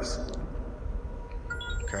parameters.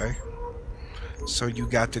 Okay. So you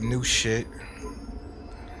got the new shit.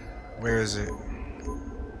 Where is it?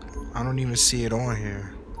 I don't even see it on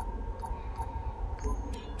here.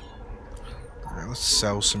 Alright, let's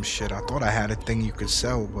sell some shit. I thought I had a thing you could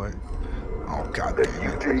sell, but... Oh, god The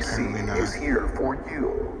damn it. UJC is here for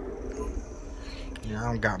you. Yeah, I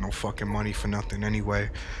don't got no fucking money for nothing anyway.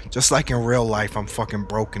 Just like in real life, I'm fucking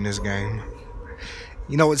broke in this game.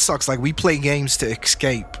 You know, it sucks. Like, we play games to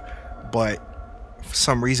escape, but for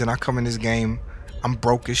some reason, I come in this game, I'm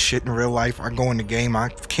broke as shit in real life. I go in the game, I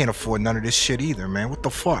can't afford none of this shit either, man. What the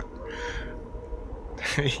fuck?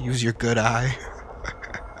 Use your good eye.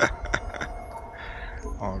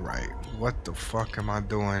 Alright, what the fuck am I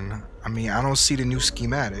doing? I mean, I don't see the new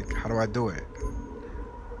schematic. How do I do it?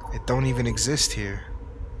 It don't even exist here.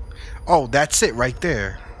 Oh, that's it right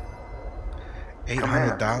there.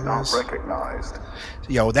 $800. Not recognized.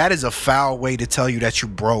 Yo, that is a foul way to tell you that you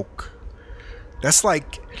broke. That's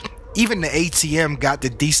like, even the ATM got the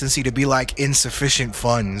decency to be like insufficient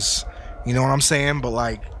funds. You know what I'm saying? But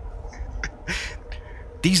like,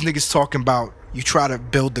 these niggas talking about you try to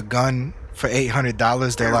build the gun for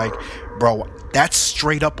 $800. They're like, bro, that's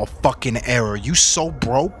straight up a fucking error. You so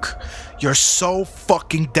broke, you're so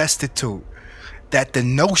fucking destitute that the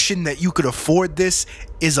notion that you could afford this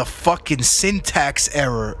is a fucking syntax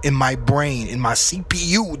error in my brain, in my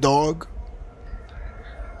CPU, dog.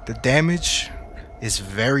 The damage is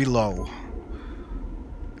very low.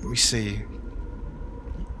 Let me see.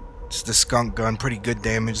 It's the skunk gun, pretty good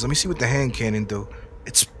damage. Let me see what the hand cannon do.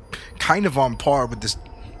 It's kind of on par with this,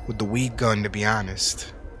 with the weed gun, to be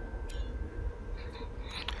honest.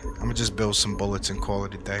 I'm gonna just build some bullets and call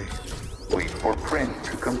it a day. Wait for print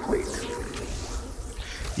to complete.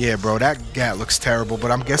 Yeah, bro, that gat looks terrible, but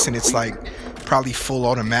I'm guessing it's like probably full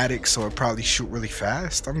automatic, so it probably shoot really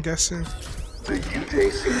fast, I'm guessing. The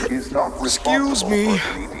UJC is not Excuse me. for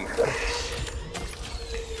any defects.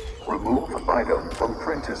 Remove item from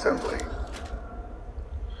print assembly.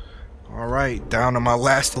 Alright, down to my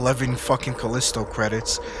last 11 fucking Callisto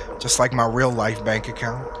credits. Just like my real life bank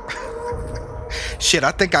account. Shit,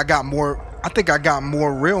 I think I got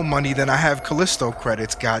more real money than I have Callisto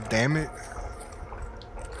credits, god damn it.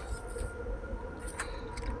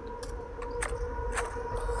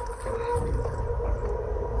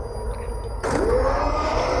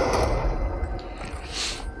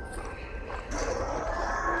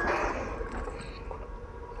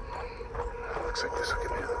 Looks like this will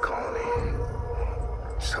get me to the colony.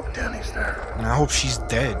 Just hope Danny's there. And I hope she's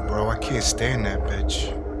dead, bro. I can't stand that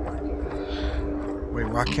bitch. Wait,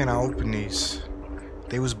 why can't I open these?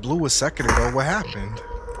 They was blue a second ago. What happened?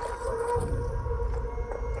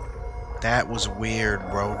 That was weird,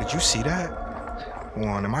 bro. Did you see that? Hold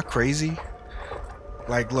on, am I crazy?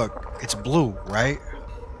 Like, look, it's blue, right?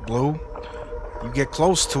 Blue. You get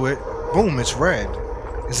close to it, boom, it's red.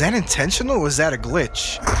 Is that intentional or is that a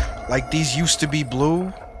glitch? Like, these used to be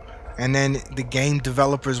blue, and then the game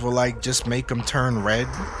developers were like, just make them turn red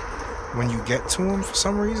when you get to them for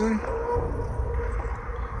some reason.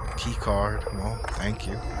 Key card. Well, thank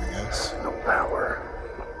you, I guess. No power.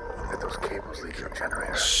 Let those cables leave your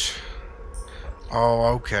generator. Oh,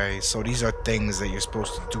 okay. So these are things that you're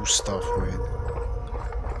supposed to do stuff with.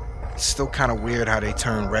 It's still kind of weird how they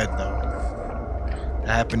turn red, though.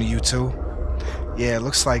 That happened to you, too? Yeah, it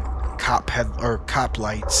looks like cop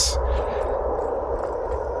lights.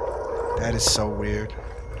 That is so weird.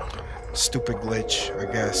 Stupid glitch, I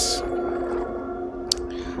guess.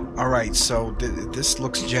 Alright, so this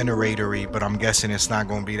looks generatory, but I'm guessing it's not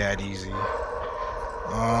going to be that easy.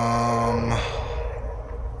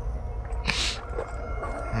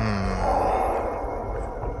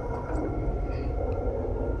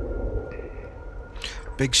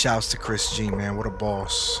 Big shouts to Kris G, man. What a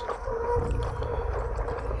boss.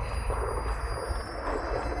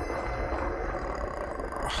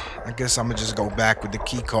 I guess I'm gonna just go back with the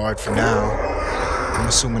key card for now. I'm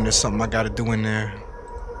assuming there's something I gotta do in there.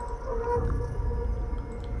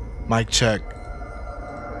 Mic check.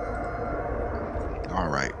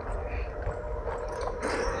 Alright.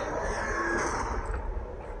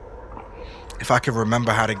 If I could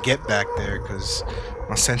remember how to get back there, because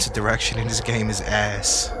my sense of direction in this game is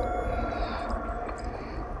ass.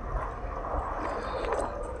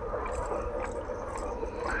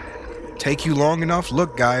 Take you long enough?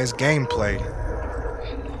 Look, guys, gameplay.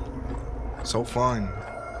 So fun.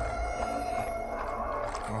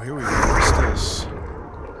 Oh, here we go. What's this?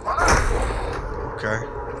 Okay.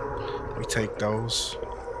 We take those.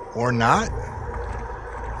 Or not?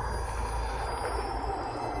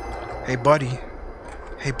 Hey, buddy.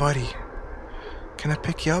 Hey, buddy. Can I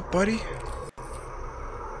pick you up, buddy?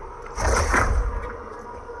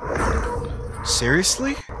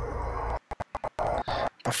 Seriously?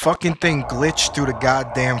 The fucking thing glitched through the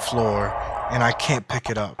goddamn floor, and I can't pick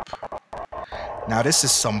it up. Now this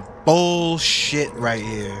is some bullshit right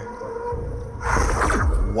here.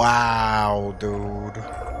 Wow, dude.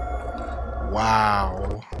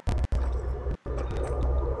 Wow.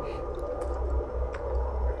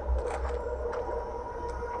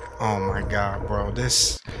 Oh my god, bro.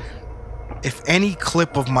 This... If any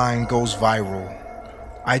clip of mine goes viral,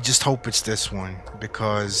 I just hope it's this one,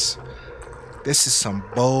 because this is some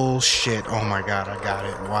bullshit. Oh my god, I got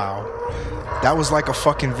it. Wow. That was like a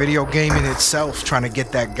fucking video game in itself, trying to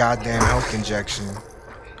get that goddamn health injection.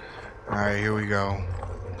 Alright, here we go.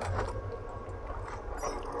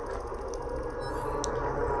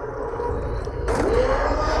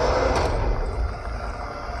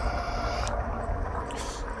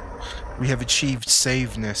 We have achieved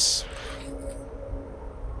saveness.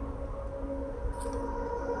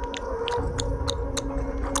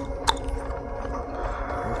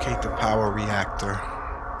 Locate the power reactor.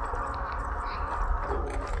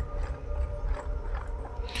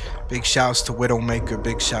 Big shouts to Widowmaker.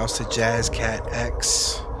 Big shouts to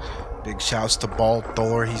JazCatX. Big shouts to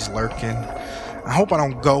BaldThor. He's lurking. I hope I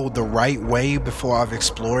don't go the right way before I've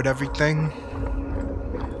explored everything.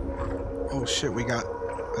 Oh shit, we got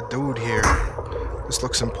a dude here. This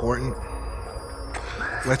looks important.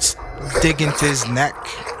 Let's dig into his neck.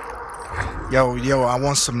 Yo, I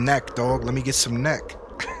want some neck, dog. Let me get some neck.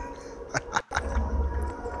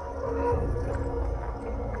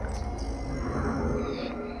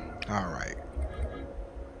 Alright.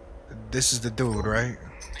 This is the dude, right?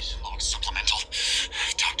 Long supplemental.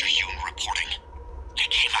 Dr. Yoon reporting. It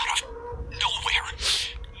came out of nowhere.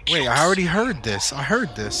 Wait, I already heard this. I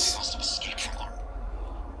heard this. Must have escaped from our...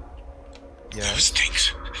 Yeah. Those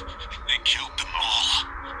things. They killed them all.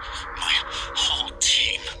 My whole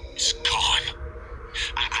team is gone.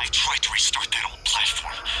 I tried to restart that old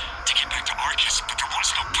platform to get back to Argus, but there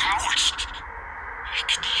was no power. I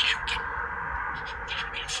could hear them.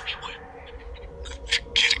 They're everywhere. They're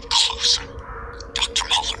getting closer. Dr.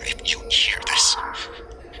 Muller, if you hear this,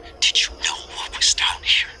 did you know what was down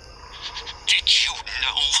here? Did you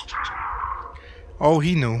know? Oh,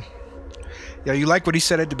 he knew. Yeah, you like what he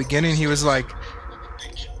said at the beginning? He was like,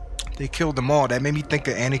 they killed them all. That made me think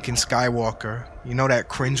of Anakin Skywalker. You know that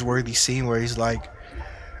cringeworthy scene where he's like,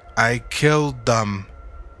 I killed them.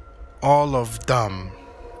 All of them.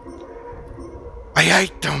 I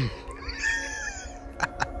hate them.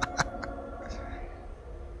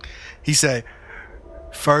 He said,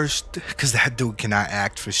 first, because that dude cannot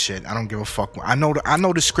act for shit. I don't give a fuck. I know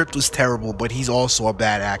the script was terrible, but he's also a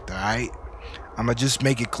bad actor, alright? I'm gonna just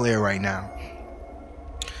make it clear right now.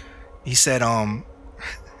 He said,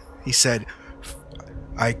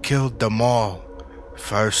 I killed them all.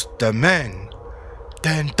 First the men,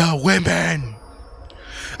 then the women.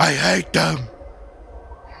 I hate them.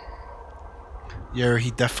 Yeah,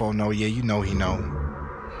 he defo know. Yeah, you know he know.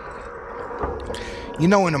 You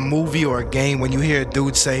know, in a movie or a game, when you hear a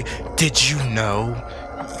dude say, "Did you know?"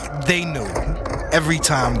 They knew. Every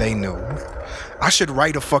time they knew. I should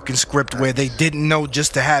write a fucking script where they didn't know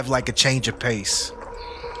just to have like a change of pace.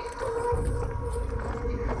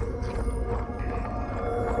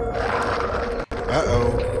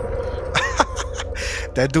 Uh-oh.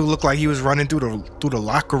 That dude looked like he was running through the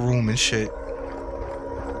locker room and shit.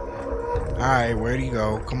 Alright, where'd he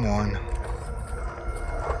go? Come on.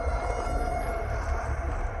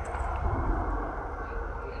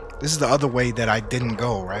 This is the other way that I didn't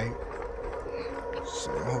go, right?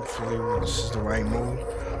 So hopefully this is the right move.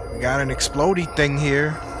 We got an explodey thing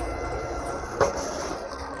here.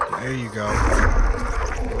 There you go.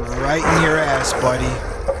 Right in your ass, buddy.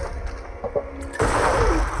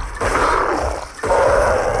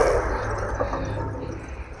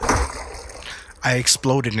 I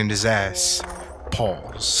exploded in his ass.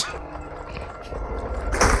 Pause.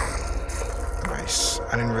 Nice.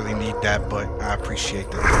 I didn't really need that, but I appreciate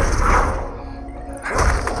that.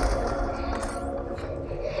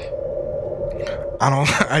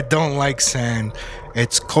 I don't like sand.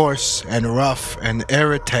 It's coarse and rough and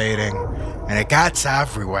irritating, and it gets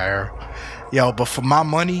everywhere. Yo, but for my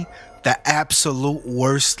money, the absolute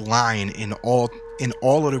worst line in all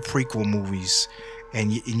of the prequel movies,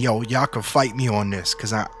 and yo, y'all can fight me on this,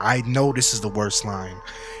 because I know this is the worst line.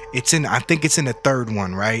 I think it's in the third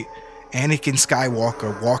one, right? Anakin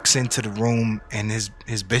Skywalker walks into the room and his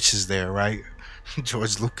bitch is there, right?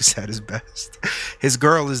 George Lucas at his best. His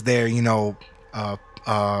girl is there, you know,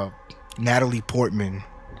 Natalie Portman,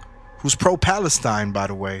 who's pro-Palestine, by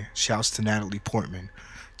the way. Shouts to Natalie Portman.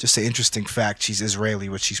 Just an interesting fact, she's Israeli,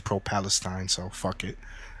 but she's pro-Palestine, so fuck it.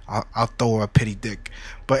 I'll throw her a pity dick.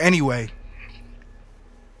 But anyway,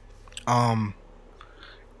 what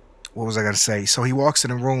was I gonna say? So he walks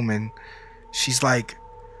in the room and she's like,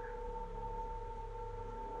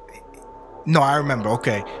 no, I remember.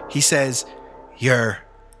 Okay, he says, "You're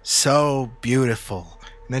so beautiful,"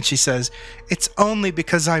 and then she says, "It's only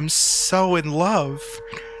because I'm so in love."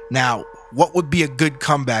 Now, what would be a good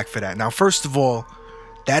comeback for that? Now, first of all,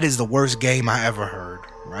 that is the worst game I ever heard,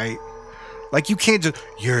 right? Like, you can't just,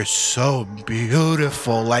 "You're so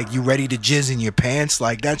beautiful," like you ready to jizz in your pants.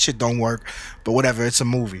 Like, that shit don't work. But whatever, it's a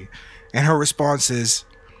movie. And her response is,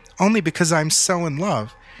 "Only because I'm so in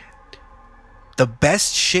love." The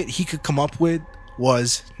best shit he could come up with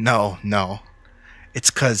was, no, it's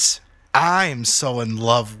because I'm so in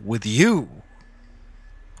love with you.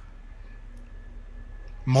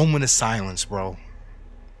 Moment of silence, bro.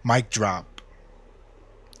 Mic drop.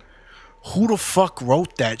 Who the fuck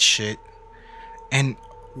wrote that shit? And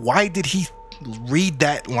why did he read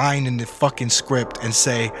that line in the fucking script and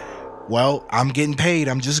say, "Well, I'm getting paid,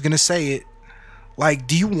 I'm just gonna say it"? Like,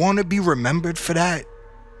 do you want to be remembered for that?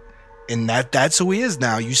 And that's who he is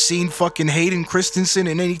now. You seen fucking Hayden Christensen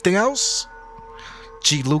in anything else?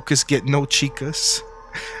 G. Lucas get no chicas.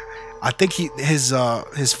 I think his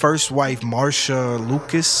first wife, Marsha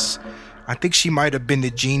Lucas, I think she might have been the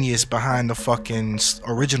genius behind the fucking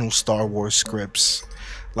original Star Wars scripts.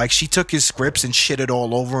 Like, she took his scripts and shitted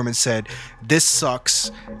all over him and said, "This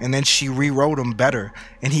sucks," and then she rewrote them better.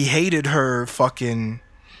 And he hated her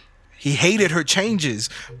changes,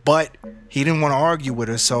 but he didn't want to argue with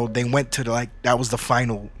her, so they went to that was the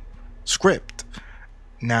final script.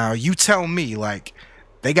 Now, you tell me, like,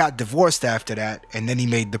 they got divorced after that, and then he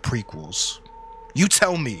made the prequels. You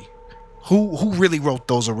tell me. Who really wrote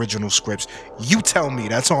those original scripts? You tell me.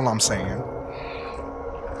 That's all I'm saying.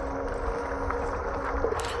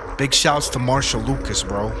 Big shouts to Marsha Lucas,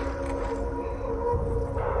 bro.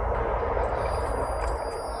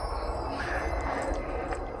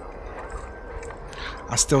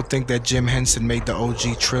 I still think that Jim Henson made the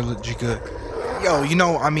OG trilogy good. Yo, you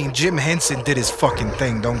know, I mean, Jim Henson did his fucking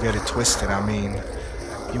thing. Don't get it twisted. I mean,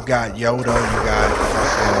 you got Yoda, you got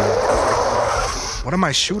fucking... What am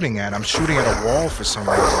I shooting at? I'm shooting at a wall for some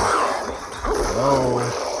reason. Hello.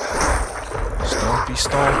 Stompy,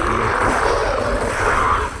 stompy.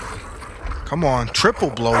 Come on,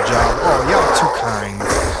 triple blowjob. Oh, y'all too kind.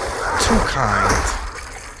 Too kind.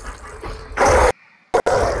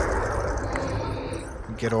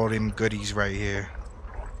 Get all them goodies right here.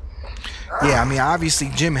 Yeah, I mean, obviously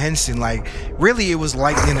Jim Henson, like, really it was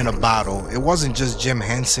lightning in a bottle. It wasn't just Jim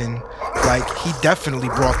Henson. Like, he definitely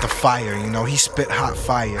brought the fire, you know, he spit hot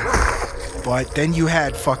fire. But then you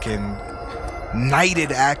had fucking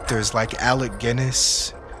knighted actors like Alec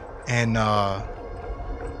Guinness and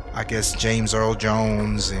I guess James Earl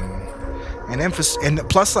Jones and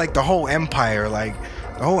plus like the whole empire, like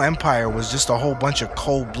The whole Empire was just a whole bunch of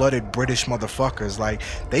cold-blooded British motherfuckers. Like,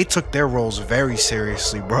 they took their roles very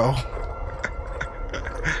seriously, bro.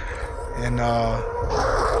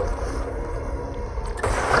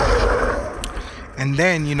 And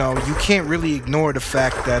then, you know, you can't really ignore the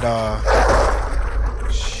fact that,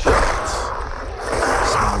 shit.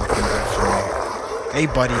 It's not looking good for me. Hey,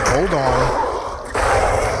 buddy, hold on.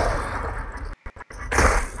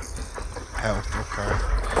 Health, okay.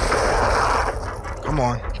 Come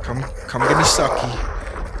on, come get me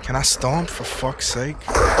sucky. Can I stomp, for fuck's sake?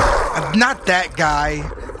 Not that guy.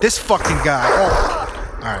 This fucking guy.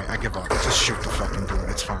 Oh. Alright, I give up. Just shoot the fucking dude.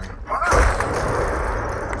 It's fine.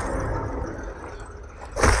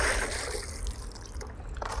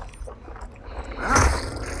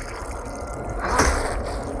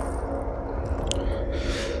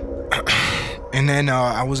 And then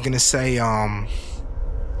I was gonna say,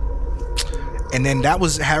 and then that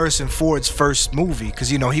was Harrison Ford's first movie, because,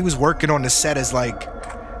 you know, he was working on the set as, like,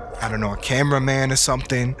 I don't know, a cameraman or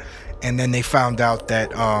something, and then they found out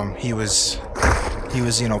that he was,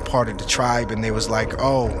 you know, part of the tribe, and they was like,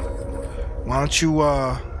 oh, why don't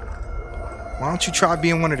you try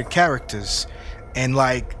being one of the characters? And,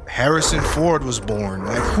 like, Harrison Ford was born.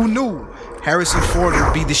 Like, who knew Harrison Ford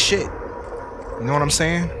would be the shit? You know what I'm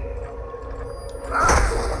saying?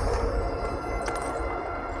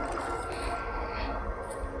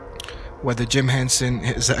 Whether Jim Henson,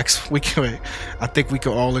 his ex, I think we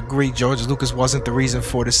could all agree George Lucas wasn't the reason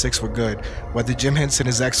 4 to 6 were good. Whether Jim Henson,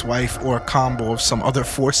 his ex-wife, or a combo of some other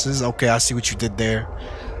forces. Okay, I see what you did there.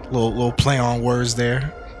 Little play on words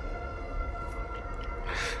there.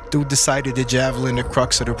 Dude decided to javelin the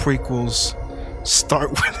crux of the prequels.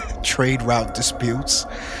 Start with trade route disputes.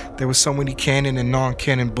 There were so many canon and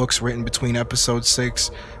non-canon books written between episode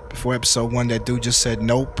 6 before episode 1 that dude just said,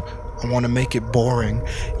 nope, I want to make it boring.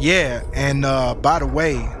 Yeah, and by the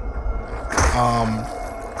way,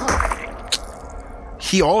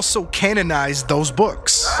 he also canonized those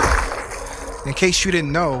books. In case you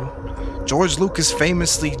didn't know, George Lucas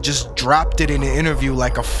famously just dropped it in an interview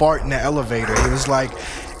like a fart in the elevator. He was like,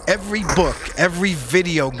 every book, every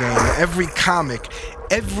video game, every comic,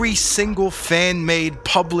 every single fan-made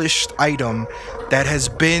published item that has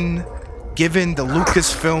been given the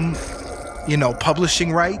Lucasfilm, you know,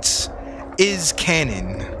 publishing rights is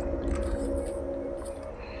canon.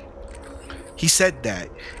 He said that.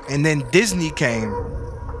 And then Disney came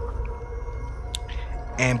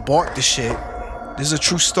and bought the shit. This is a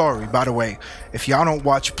true story, by the way. If y'all don't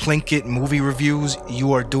watch Plinkett movie reviews,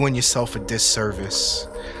 you are doing yourself a disservice.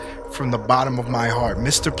 From the bottom of my heart,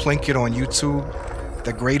 Mr. Plinkett on YouTube,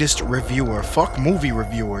 the greatest reviewer. Fuck movie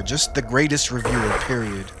reviewer, just the greatest reviewer,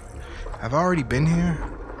 period. Have I already been here?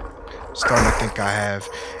 Starting to think I have.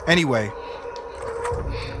 Anyway,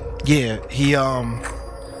 yeah, he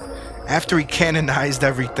after he canonized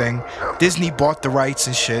everything, Disney bought the rights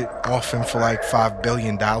and shit off him for like $5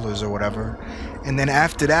 billion or whatever. And then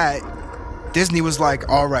after that, Disney was like,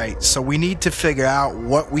 alright, so we need to figure out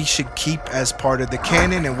what we should keep as part of the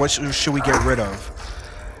canon and what should we get rid of.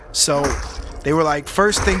 So they were like,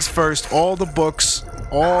 first things first, all the books,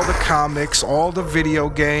 all the comics, all the video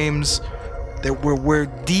games, that we're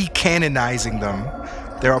decanonizing them.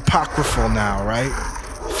 They're apocryphal now, right?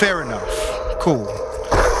 Fair enough. Cool.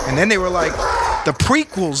 And then they were like, the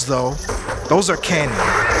prequels, though, those are canon.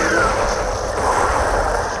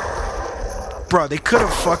 Bruh, they could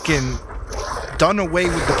have fucking done away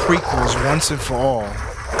with the prequels once and for all,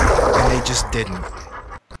 and they just didn't.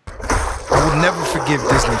 I will never forgive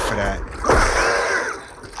Disney for that.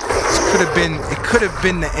 It could have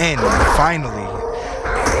been the end, finally.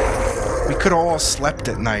 We could have all slept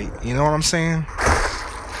at night, you know what I'm saying?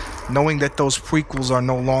 Knowing that those prequels are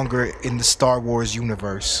no longer in the Star Wars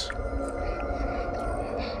universe.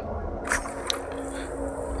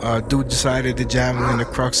 Dude decided to javelin the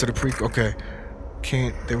crux of the prequel. Okay.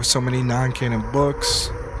 There were so many non-canon books.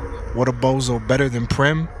 What a bozo, better than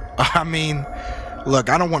Prim? I mean, look,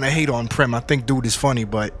 I don't want to hate on Prim. I think dude is funny,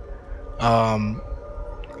 but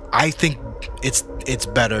I think it's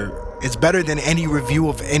better. It's better than any review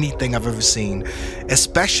of anything I've ever seen,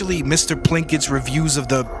 especially Mr. Plinkett's reviews of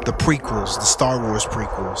the prequels, the Star Wars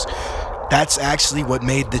prequels. That's actually what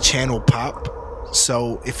made the channel pop.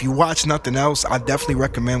 So if you watch nothing else, I definitely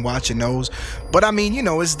recommend watching those. But I mean, you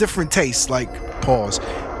know, it's different tastes. Like, pause.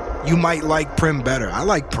 You might like Prim better. I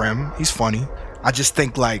like Prim. He's funny. I just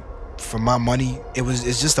think, like, for my money,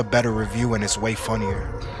 it's just a better review and it's way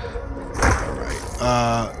funnier. All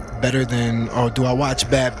right. Better than, oh, do I watch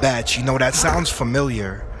Bad Batch? You know, that sounds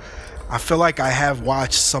familiar. I feel like I have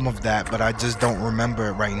watched some of that, but I just don't remember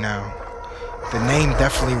it right now. The name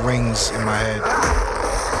definitely rings in my head.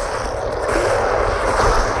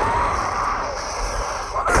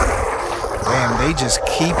 Damn, they just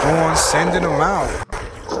keep on sending them out.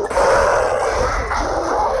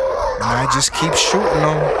 And I just keep shooting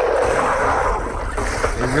them.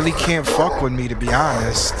 They really can't fuck with me, to be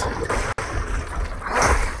honest.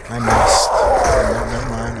 I missed. No, never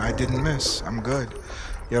mind. I didn't miss. I'm good.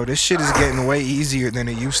 Yo, this shit is getting way easier than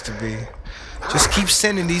it used to be. Just keep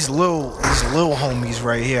sending these little homies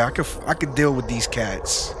right here. I could deal with these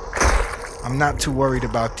cats. I'm not too worried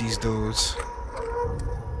about these dudes.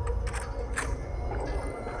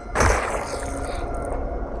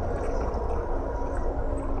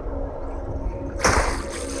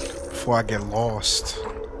 Before I get lost,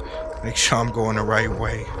 make sure I'm going the right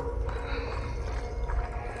way.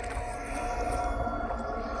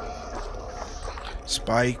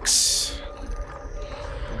 Spikes.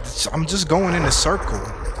 I'm just going in a circle.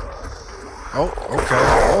 Oh, okay.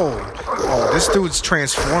 Oh, this dude's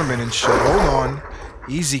transforming and shit. Hold on.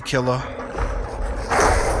 Easy, killer.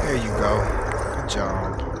 There you go. Good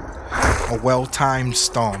job. A well-timed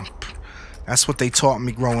stomp. That's what they taught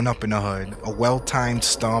me growing up in the hood. A well-timed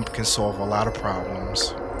stomp can solve a lot of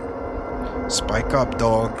problems. Spike up,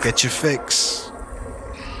 dog. Get your fix.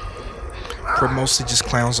 Prim mostly just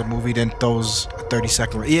clowns a movie, then throws a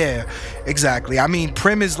 30-second... Yeah, exactly. I mean,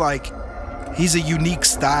 Prim is like... He's a unique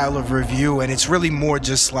style of review, and it's really more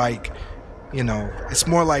just like... You know, it's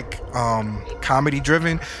more like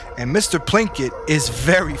comedy-driven. And Mr. Plinkett is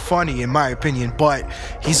very funny, in my opinion, but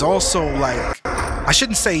he's also like... I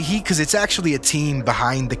shouldn't say he, because it's actually a team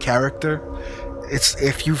behind the character. It's,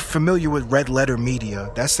 if you're familiar with Red Letter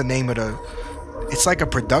Media, that's the name of the... It's like a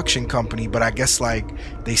production company, but I guess like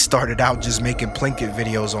they started out just making Plinkett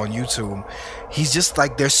videos on YouTube. He's just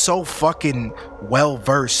like, they're so fucking well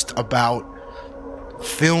versed about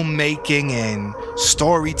filmmaking and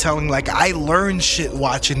storytelling. Like, I learned shit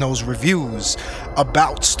watching those reviews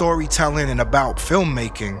about storytelling and about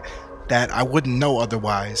filmmaking that I wouldn't know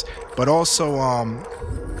otherwise. But also,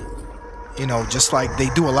 you know, just like they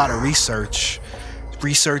do a lot of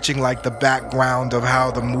researching like the background of how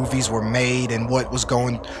the movies were made and what was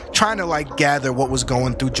trying to like gather what was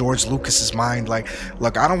going through George Lucas's mind. Like,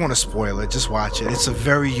 look, I don't want to spoil it, just watch it. It's a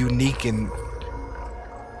very unique and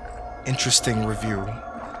interesting review.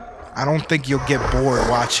 I don't think you'll get bored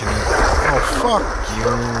watching it. Oh, fuck you.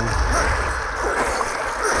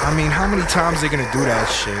 I mean, how many times are they gonna do that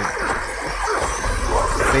shit?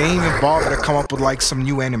 They ain't even bother to come up with like some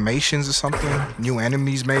new animations or something? New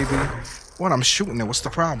enemies maybe? What? I'm shooting it. What's the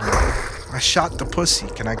problem? I shot the pussy.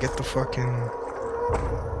 Can I get the fucking...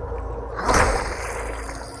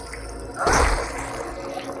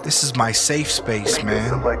 This is my safe space,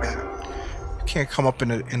 man. You can't come up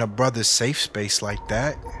in a brother's safe space like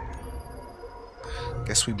that.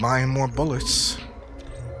 Guess we buying more bullets.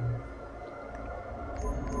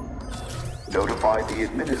 Notify the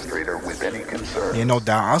administrator with any concern. Yeah, no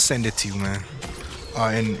doubt. I'll send it to you, man.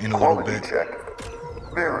 In a little bit. Check.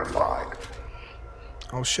 Verified.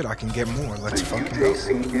 Oh shit, I can get more. Let's fucking go.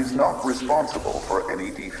 The UJC is not responsible for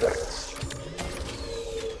any defects.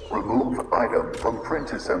 Remove item from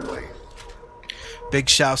print assembly. Big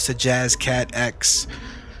shouts to JazCatX.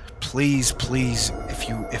 Please,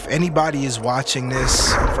 if anybody is watching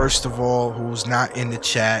this, first of all, who's not in the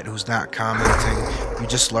chat, who's not commenting, you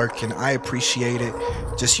just lurking, I appreciate it,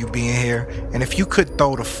 just you being here. And if you could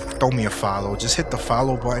throw me a follow, just hit the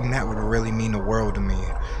follow button. That would really mean the world to me.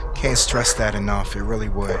 Can't stress that enough. It really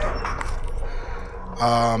would.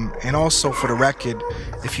 And also, for the record,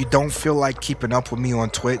 if you don't feel like keeping up with me on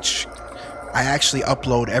Twitch, I actually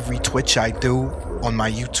upload every Twitch I do on my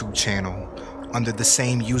YouTube channel under the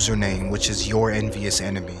same username, which is Your Envious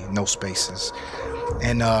Enemy, no spaces.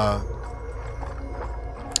 And I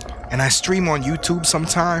stream on YouTube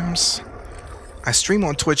sometimes. I stream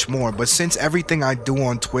on Twitch more, but since everything I do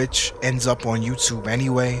on Twitch ends up on YouTube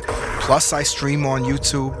anyway, plus I stream on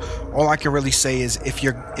YouTube, all I can really say is if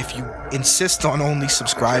you insist on only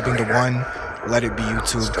subscribing to one, let it be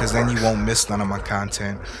YouTube, because then you won't miss none of my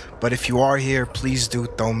content. But if you are here, please do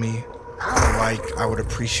throw me a like. I would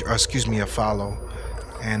appreciate, or excuse me, a follow.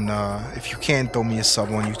 And if you can throw me a sub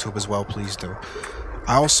on YouTube as well, please do.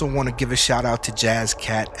 I also want to give a shout out to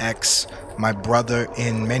JazCatX, my brother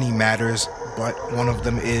in many matters, but one of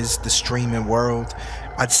them is the streaming world.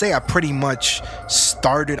 I'd say I pretty much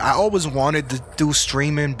started, I always wanted to do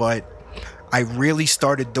streaming, but I really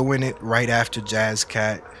started doing it right after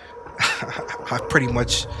JazCat. I pretty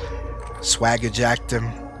much swagger jacked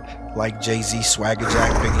him like Jay-Z swagger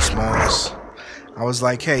jacked Biggie Smalls. I was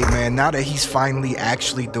like, hey man, now that he's finally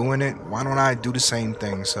actually doing it, why don't I do the same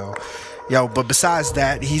thing? So yo, but besides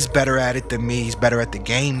that, he's better at it than me. He's better at the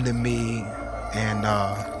game than me, and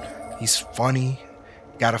he's funny,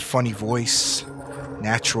 Got a funny voice,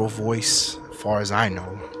 natural voice, as far as I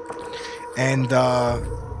know. And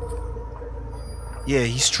yeah,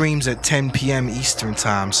 he streams at 10 p.m. Eastern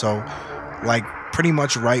time. So, like, pretty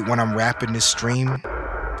much right when I'm wrapping this stream,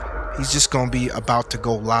 he's just gonna be about to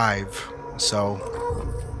go live. So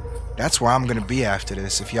that's where I'm gonna be after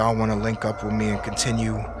this. If y'all want to link up with me and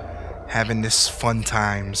continue having this fun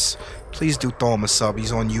times, please do throw him a sub.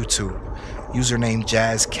 He's on YouTube. Username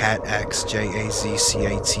JazCatX,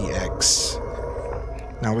 JazCatX.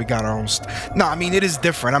 Now we got our own. No, I mean, it is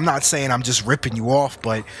different. I'm not saying I'm just ripping you off,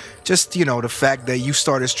 but just, you know, the fact that you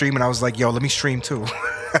started streaming, I was like, yo, let me stream too.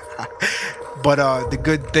 But the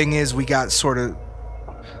good thing is we got sort of,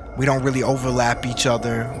 we don't really overlap each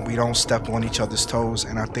other. We don't step on each other's toes,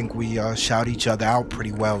 and I think we shout each other out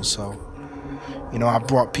pretty well. So, you know, I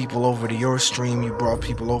brought people over to your stream, you brought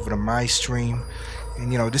people over to my stream, and,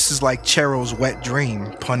 you know, this is like Chero's wet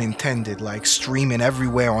dream, pun intended, like streaming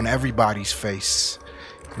everywhere on everybody's face.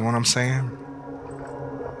 You know what I'm saying?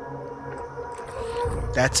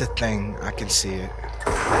 That's a thing. I can see it.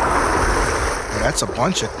 Well, that's a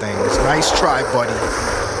bunch of things. Nice try, buddy.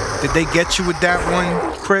 Did they get you with that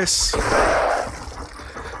one, Kris?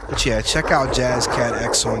 But yeah, check out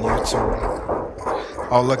JazCatX on YouTube.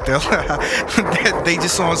 Oh, look, they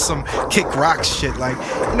just on some kick rock shit. Like,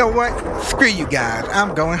 you know what? Screw you guys.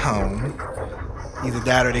 I'm going home. Either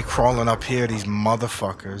that or they crawling up here, these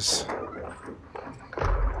motherfuckers.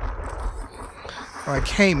 Like,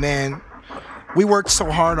 hey, man. We worked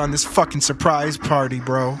so hard on this fucking surprise party,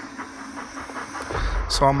 bro.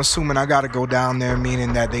 So I'm assuming I gotta go down there,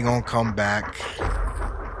 meaning that they gonna come back.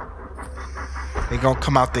 They gonna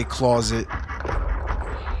come out their closet.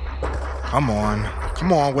 Come on.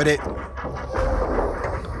 Come on with it.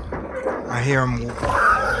 I hear them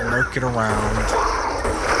lurking around.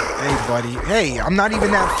 Hey, buddy. Hey, I'm not even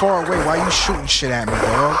that far away. Why you shooting shit at me,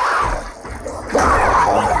 dog? There you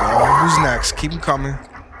go. Who's next? Keep them coming.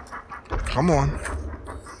 Come on.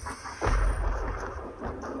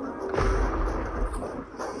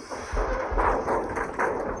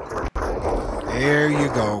 There you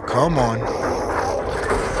go. Come on.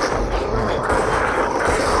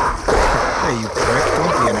 Hey, you prick.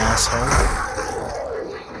 Don't be an asshole.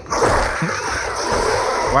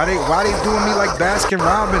 Why they doing me like Baskin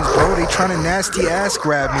Robbins, bro? They trying to nasty ass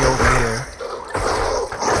grab me over here.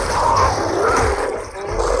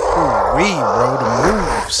 Ooh-wee, bro. The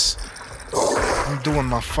moves. I'm doing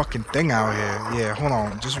my fucking thing out here. Yeah, hold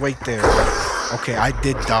on. Just wait there. Okay, I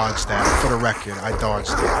did dodge that. For the record, I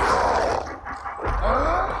dodged it.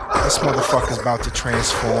 This motherfucker's about to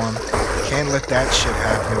transform. Can't let that shit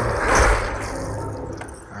happen.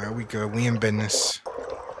 Alright, we good. We in business.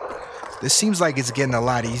 This seems like it's getting a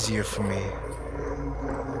lot easier for me.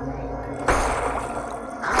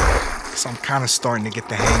 So I'm kind of starting to get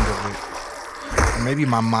the hang of it. Or maybe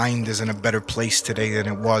my mind is in a better place today than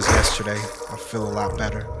it was yesterday. I feel a lot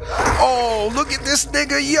better. Oh, look at this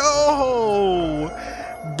nigga, yo!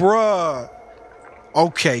 Bruh.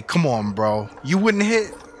 Okay, come on, bro. You wouldn't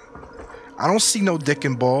hit? I don't see no dick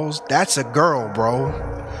and balls. That's a girl, bro.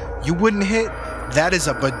 You wouldn't hit? That is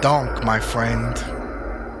a badonk, my friend.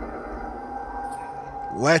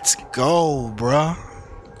 Let's go, bruh.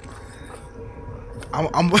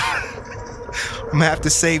 I'm gonna have to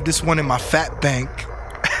save this one in my fat bank.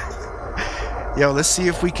 Yo, let's see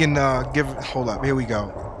if we can give... Hold up, here we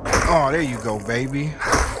go. Oh, there you go, baby.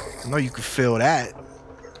 I know you can feel that.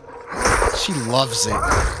 She loves it.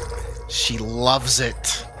 She loves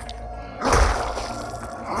it.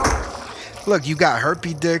 Look, you got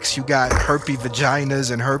herpy dicks, you got herpy vaginas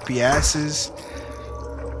and herpy asses.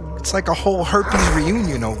 It's like a whole herpes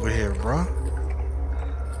reunion over here, bro.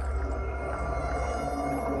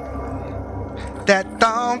 That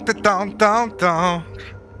dong, the dong, dong, dong.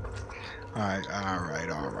 Alright.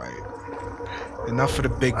 Enough of the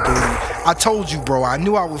big booty. I told you, bro, I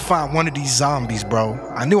knew I would find one of these zombies, bro.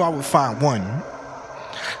 I knew I would find one.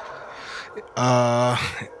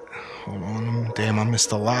 Hold on. Damn, I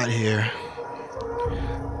missed a lot here.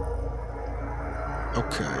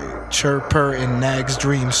 Okay. Chirper and Nag's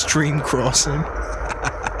Dream stream crossing.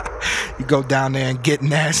 You go down there and get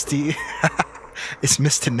nasty. It's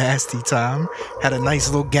Mr. Nasty time. Had a nice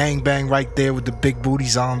little gangbang right there with the big booty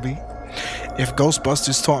zombie. If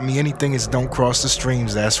Ghostbusters taught me anything, it's don't cross the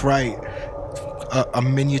streams. That's right. A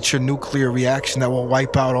miniature nuclear reaction that will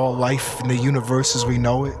wipe out all life in the universe as we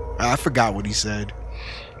know it. I forgot what he said.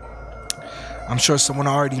 I'm sure someone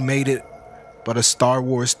already made it, but a Star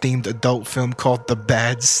Wars themed adult film called The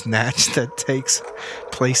Bad Snatch that takes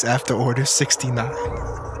place after Order 69.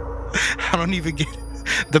 I don't even get it.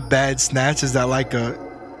 The Bad Snatch, is that like a...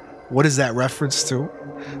 What is that reference to?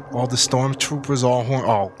 All the stormtroopers all horn.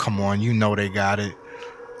 Oh, come on, you know they got it.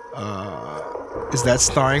 Is that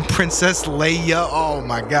starring Princess Leia? Oh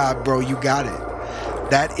my god, bro, you got it.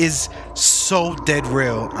 That is so dead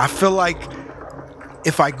real. I feel like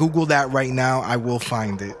if I Google that right now, I will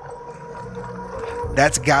find it.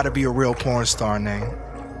 That's gotta be a real porn star name.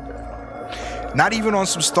 Not even on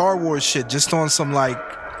some Star Wars shit, just on some like,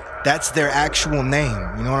 that's their actual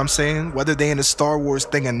name. You know what I'm saying? Whether they in a Star Wars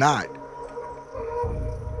thing or not.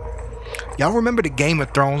 Y'all remember the Game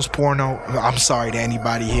of Thrones porno? I'm sorry to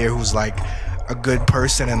anybody here who's like a good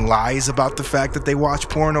person and lies about the fact that they watch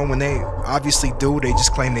porno when they obviously do. They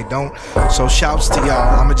just claim they don't. So shouts to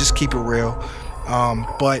y'all. I'ma just keep it real.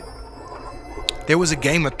 But there was a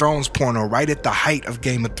Game of Thrones porno right at the height of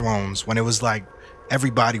Game of Thrones when it was like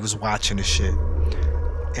everybody was watching the shit.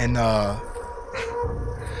 And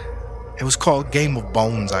it was called Game of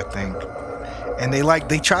Bones, I think. And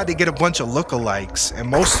they tried to get a bunch of lookalikes, and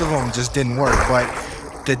most of them just didn't work. But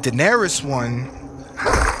the Daenerys one,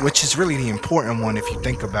 which is really the important one if you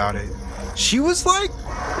think about it, she was like,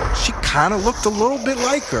 she kind of looked a little bit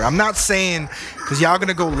like her. I'm not saying, because y'all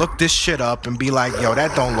gonna go look this shit up and be like, yo,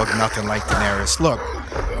 that don't look nothing like Daenerys. Look,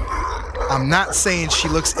 I'm not saying she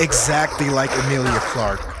looks exactly like Emilia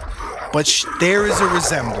Clarke, but there is a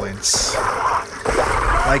resemblance.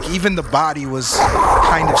 Like, even the body was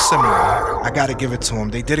kind of similar. I gotta give it to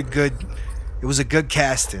them. They did it was a good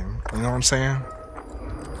casting. You know what I'm saying?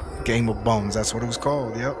 Game of Bones, that's what it was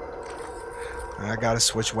called, yep. I gotta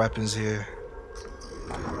switch weapons here.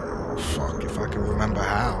 Oh, fuck, if I can remember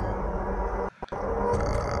how.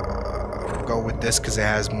 I'll go with this because it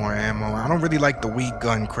has more ammo. I don't really like the weed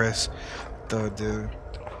gun, Kris. The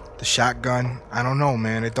shotgun. I don't know,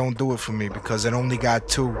 man. It don't do it for me because it only got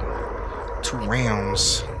two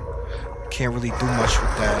rounds. Can't really do much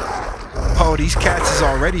with that. Oh, these cats is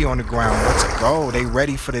already on the ground. Let's go. They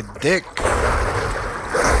ready for the dick.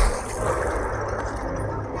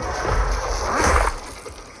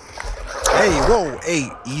 Hey, whoa, hey,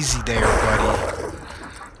 easy there, buddy.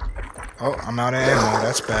 Oh, I'm out of ammo.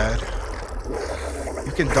 That's bad.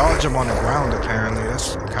 You can dodge them on the ground, apparently.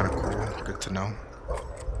 That's kind of cool. Good to know.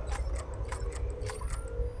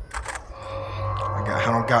 I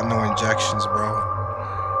don't got no injections, bro.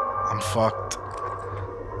 I'm fucked.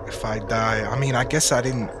 If I die, I mean, I guess I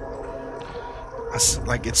didn't.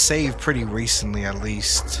 Like, it saved pretty recently, at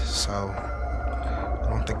least, so I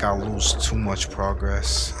don't think I'll lose too much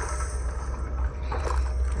progress.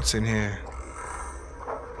 What's in here?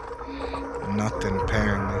 Nothing,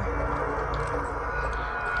 apparently.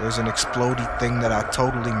 There's an explodey thing that I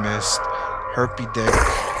totally missed. Herpy dick.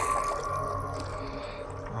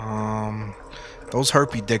 Those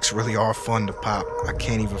herpy dicks really are fun to pop. I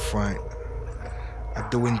can't even front. I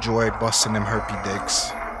do enjoy busting them herpy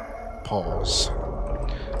dicks. Pause.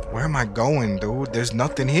 Where am I going, dude? There's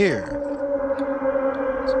nothing here.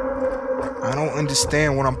 I don't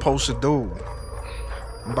understand what I'm supposed to do.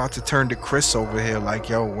 I'm about to turn to Kris over here like,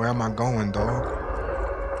 yo, where am I going, dog?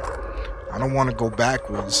 I don't want to go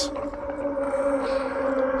backwards.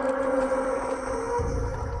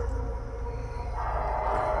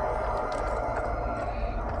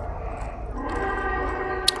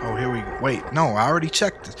 Oh, here we go. Wait, no, I already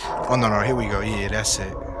checked it. Oh, no, here we go. Yeah, that's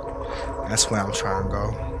it. That's where I'm trying to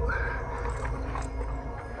go.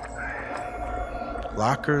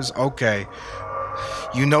 Lockers? Okay.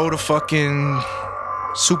 You know the fucking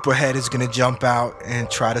superhead is gonna jump out and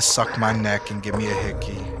try to suck my neck and give me a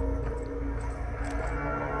hickey.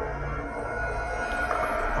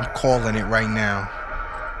 I'm calling it right now.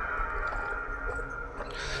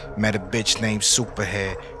 Met a bitch named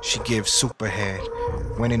Superhead. She gives Superhead.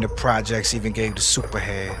 Went into projects, even gave the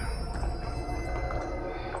Superhead.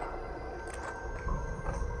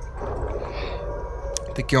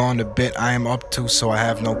 I think you're on the bit I am up to, so I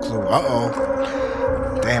have no clue.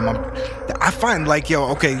 Uh-oh. Damn, I find like, yo,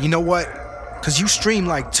 okay, you know what? Because you stream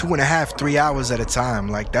like 2.5, 3 hours at a time.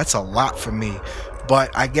 Like, that's a lot for me.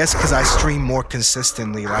 But I guess because I stream more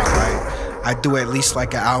consistently, like I do at least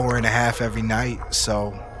like 1.5 hours every night.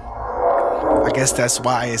 So I guess that's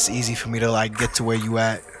why it's easy for me to like get to where you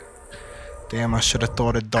at. Damn, I should have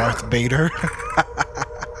thought of Darth Vader.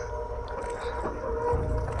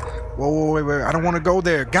 Whoa, wait, I don't want to go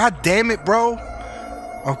there. God damn it, bro.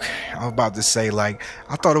 Okay, I was about to say, like,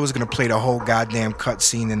 I thought it was going to play the whole goddamn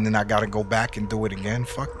cutscene and then I got to go back and do it again.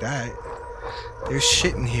 Fuck that. There's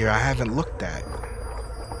shit in here I haven't looked at.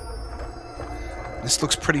 This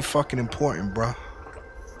looks pretty fucking important, bro.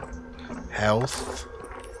 Health.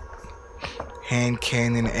 Hand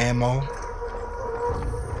cannon ammo.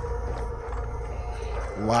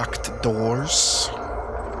 Locked doors.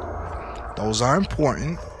 Those are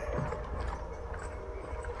important.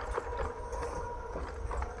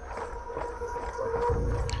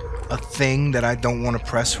 A thing that I don't want to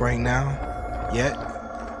press right now yet.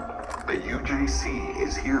 The UJC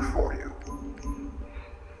is here for you.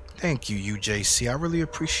 Thank you, UJC. I really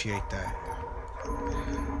appreciate that.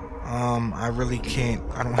 I really can't.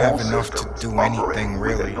 I don't have enough to do anything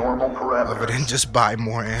really other than just buy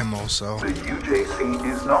more ammo. So the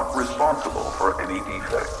UJC is not responsible for any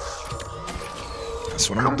defects. That's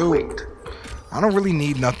what I'm gonna do. I don't really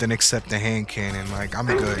need nothing except the hand cannon. Like, I'm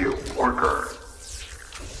good. Thank you, worker.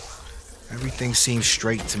 Everything seems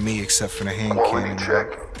straight to me except for the hand Quality cannon.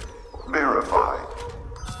 check. Verify.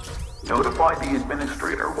 Notify the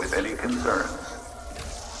administrator with any concerns.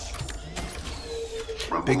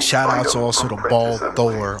 Big shout outs also to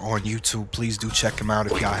BaldThor on YouTube. Please do check him out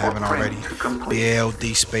if y'all haven't already.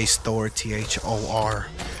 BLD space Thor, THOR.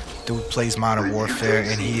 Dude plays Modern Warfare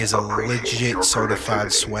and he is a legit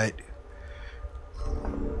certified sweat.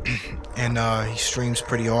 And he streams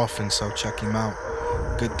pretty often, so check him out.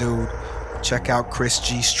 Good dude. Check out Kris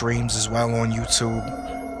G streams as well on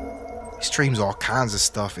YouTube. He streams all kinds of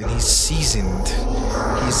stuff and he's seasoned.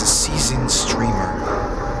 He's a seasoned streamer.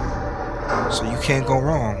 So you can't go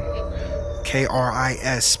wrong.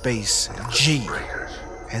 KRIS space G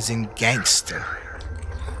as in gangster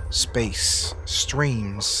space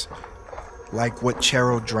streams like what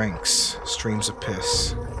Chero drinks. Streams of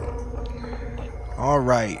piss.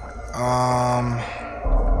 Alright.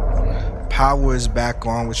 Power is back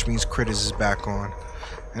on, which means Critters is back on.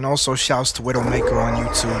 And also shouts to Widowmaker on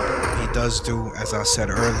YouTube. He does do, as I said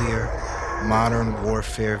earlier, Modern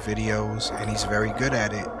Warfare videos, and he's very good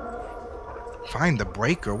at it. Find the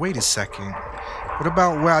breaker. Wait a second. What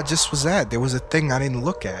about where I just was at? There was a thing I didn't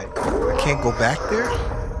look at. I can't go back there?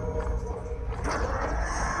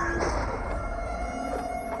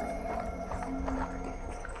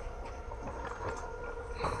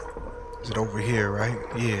 Is it over here, right?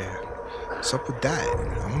 Yeah. What's up with that?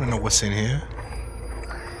 I want to know what's in here.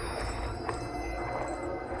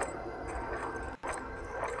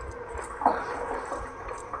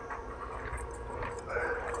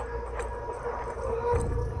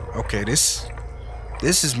 Okay, this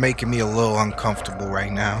is making me a little uncomfortable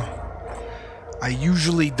right now. I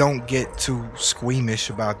usually don't get too squeamish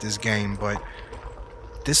about this game, but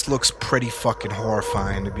this looks pretty fucking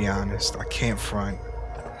horrifying, to be honest. I can't front.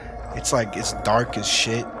 It's like, it's dark as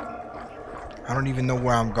shit. I don't even know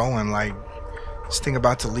where I'm going. Like, this thing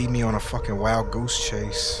about to lead me on a fucking wild goose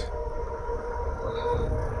chase.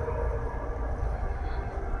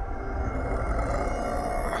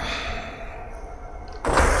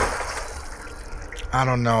 I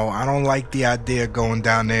don't know. I don't like the idea of going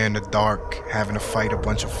down there in the dark, having to fight a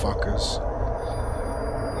bunch of fuckers.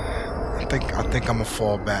 I think I'm gonna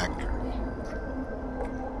fall back.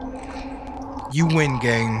 You win,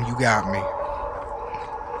 gang. You got me.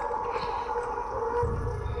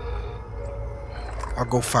 I'll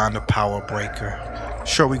go find a power breaker.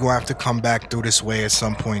 Sure, we gonna have to come back through this way at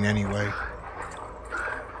some point anyway.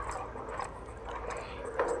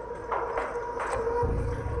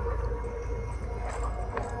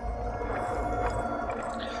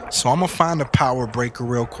 So I'm gonna find a power breaker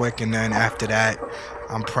real quick, and then after that,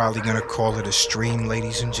 I'm probably gonna call it a stream,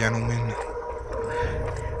 ladies and gentlemen.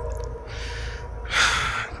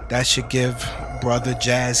 That should give brother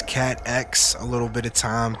JazCatX a little bit of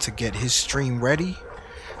time to get his stream ready.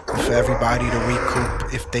 And for everybody to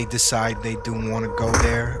recoup if they decide they do want to go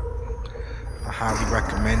there. I highly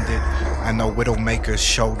recommend it. I know Widowmaker's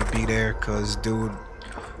show to be there, cause dude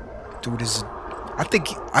is. I think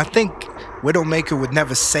Widowmaker would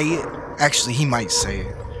never say it. Actually, he might say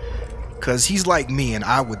it, cause he's like me, and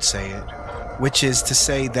I would say it, which is to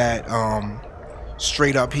say that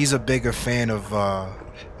straight up, he's a bigger fan of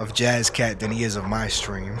JazCat than he is of my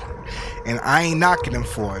stream, and I ain't knocking him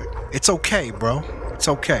for it. It's okay, bro. It's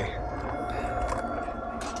okay.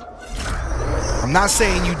 I'm not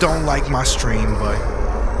saying you don't like my stream, but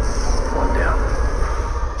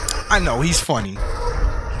I know he's funny.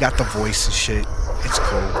 He got the voice and shit. It's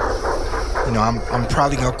cool. You know, I'm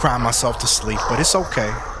probably gonna cry myself to sleep, but it's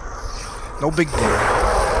okay. No big deal.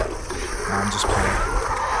 Nah, I'm just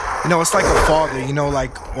playing. You know, it's like a father, you know,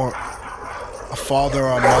 like, or a father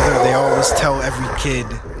or a mother, they always tell every kid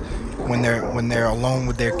when they're alone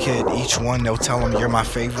with their kid, each one, they'll tell them, "You're my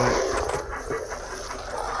favorite."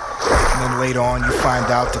 And then later on you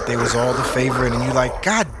find out that they was all the favorite, and you're like,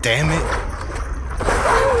 "God damn it,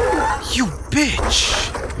 you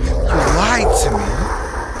bitch, you lied to me."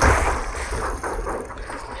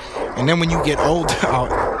 And then when you get older,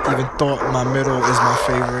 I even thought my middle is my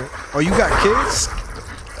favorite. Oh, you got kids?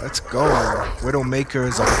 Let's go. Widowmaker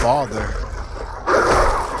is a father.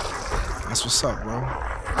 That's what's up, bro.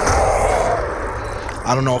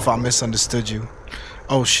 I don't know if I misunderstood you.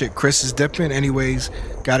 Oh shit, Kris is dipping. Anyways,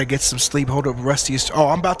 gotta get some sleep. Hold up, Rusty is... Oh,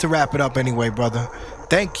 I'm about to wrap it up anyway, brother.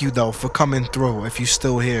 Thank you, though, for coming through, if you're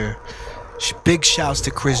still here. Big shouts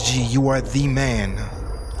to Kris G. You are the man.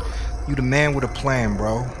 You the man with a plan,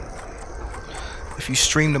 bro. If you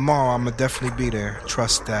stream tomorrow, I'ma definitely be there.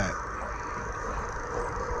 Trust that.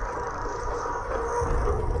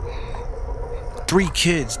 Three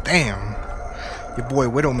kids, damn. Your boy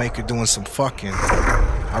Widowmaker doing some fucking.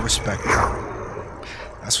 I respect that.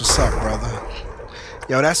 That's what's up, brother.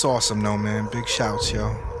 Yo, that's awesome, though, man. Big shouts,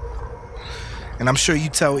 yo. And I'm sure you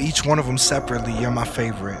tell each one of them separately, you're my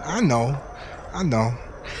favorite. I know.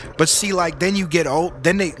 But see, like, then you get old.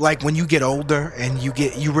 Then they, like, when you get older and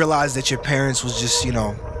you realize that your parents was just, you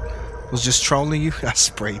know, was just trolling you. I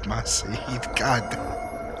sprayed my seed. God.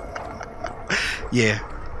 Yeah,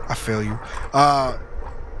 I feel you.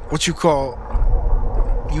 What you call?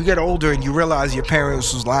 You get older and you realize your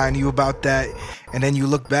parents was lying to you about that, and then you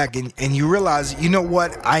look back and you realize, you know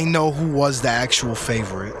what? I know who was the actual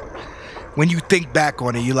favorite. When you think back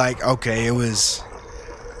on it, you're like, okay, it was,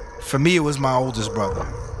 for me, it was my oldest brother.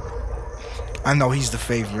 I know he's the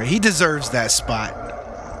favorite. He deserves that spot.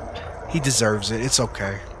 He deserves it. It's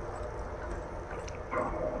okay.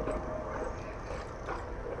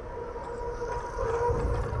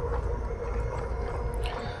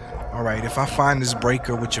 Alright, if I find this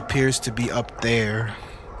breaker, which appears to be up there,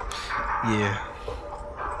 yeah.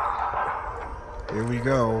 Here we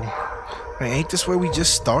go. Man, ain't this where we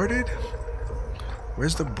just started?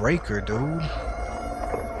 Where's the breaker, dude?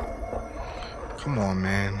 Come on,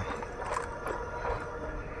 man.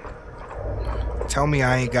 Tell me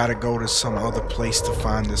I ain't gotta go to some other place to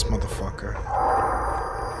find this motherfucker.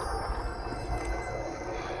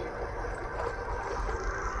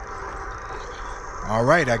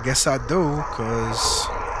 Alright, I guess I do, cause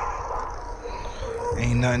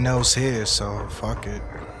ain't nothing else here, so fuck it.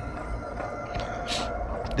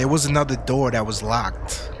 There was another door that was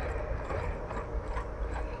locked.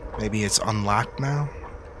 Maybe it's unlocked now?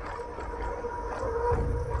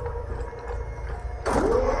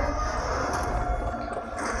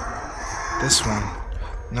 This one.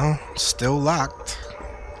 No, still locked.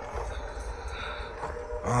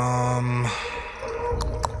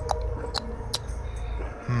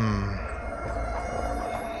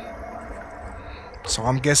 So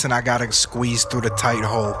I'm guessing I gotta squeeze through the tight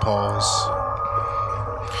hole, pause.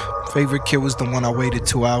 Favorite kid was the one I waited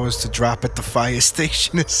 2 hours to drop at the fire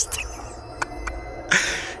station.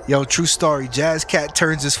 Yo, true story. JazCat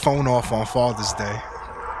turns his phone off on Father's Day.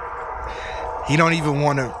 He don't even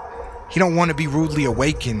want to. He don't want to be rudely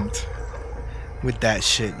awakened with that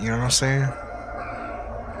shit. You know what I'm saying?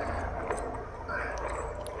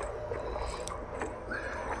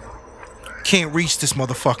 Can't reach this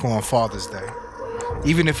motherfucker on Father's Day,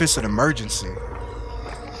 even if it's an emergency.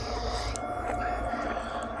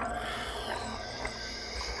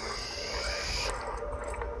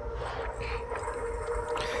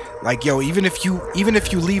 Like, yo, even if you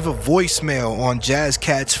leave a voicemail on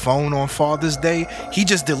JazCat's phone on Father's Day, he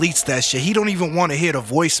just deletes that shit. He don't even want to hear the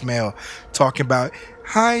voicemail talking about,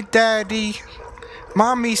 "Hi, Daddy.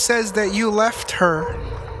 Mommy says that you left her.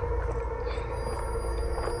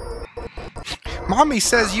 Mommy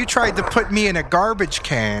says you tried to put me in a garbage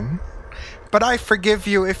can, but I forgive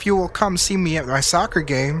you if you will come see me at my soccer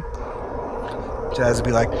game." Jazz would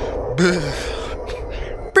be like,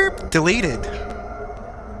 "Beep, deleted."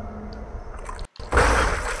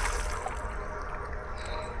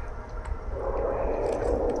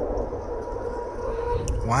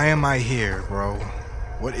 Why am I here, bro?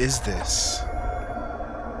 What is this?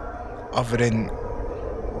 Other than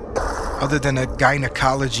a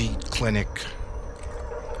gynecology clinic.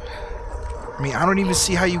 I mean, I don't even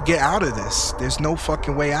see how you get out of this. There's no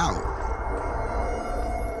fucking way out.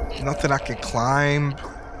 Nothing I can climb.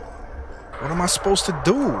 What am I supposed to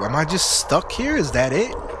do? Am I just stuck here? Is that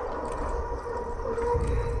it?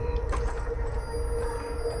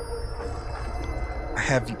 I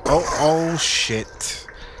have... Oh shit.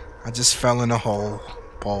 I just fell in a hole.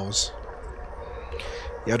 Balls.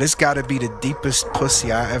 Yo, this gotta be the deepest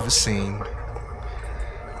pussy I ever seen.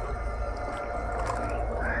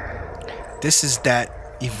 This is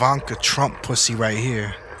that Ivanka Trump pussy right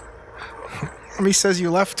here. He says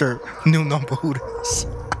you left her. New number hooters.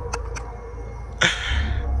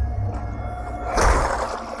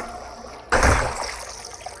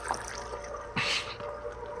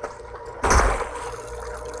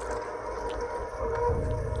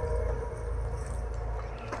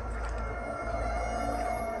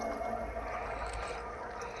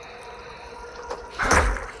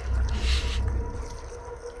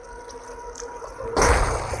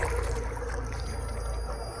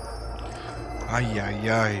 Ay, ay,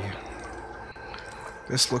 ay.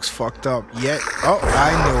 This looks fucked up. Yet, oh,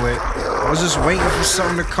 I knew it. I was just waiting for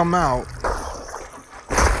something to come out.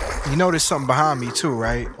 You know there's something behind me too,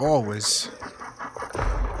 right? Always.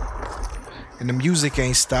 And the music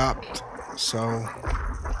ain't stopped, so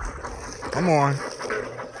come on.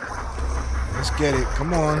 Let's get it.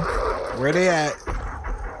 Come on. Where they at?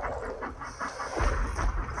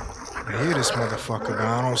 I hear this motherfucker, but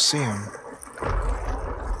I don't see him.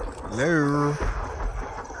 Hello?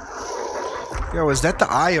 Yo, is that the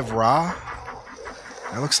Eye of Ra?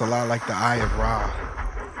 That looks a lot like the Eye of Ra.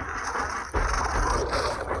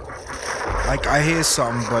 Like, I hear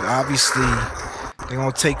something, but obviously they're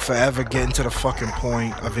gonna take forever getting to the fucking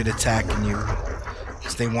point of it attacking you.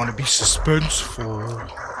 Because they want to be suspenseful.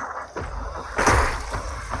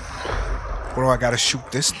 What do I gotta shoot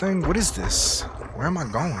this thing? What is this? Where am I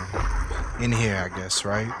going? In here, I guess,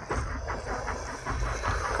 right?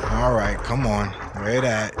 Alright, come on. Where it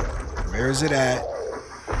at? Where is it at?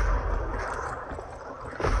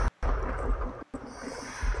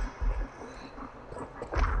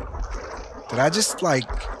 Did I just, like,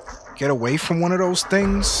 get away from one of those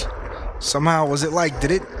things? Somehow, was it like,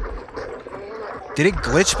 did it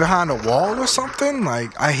glitch behind a wall or something?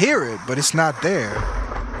 Like, I hear it, but it's not there.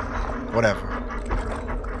 Whatever.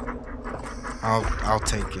 I'll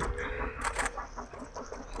take it.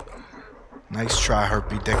 Nice try,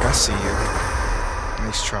 Herpy Dick. I see you.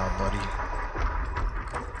 Nice try, buddy.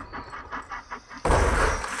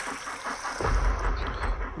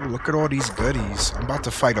 Ooh, look at all these goodies. I'm about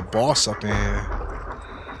to fight a boss up in here.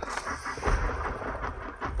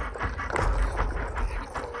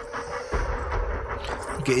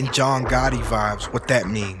 I'm getting John Gotti vibes. What that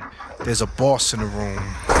mean? There's a boss in the room.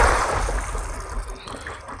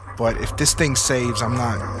 But if this thing saves, I'm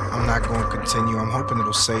not going to continue. I'm hoping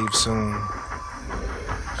it'll save soon.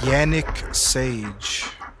 Yannick Sage.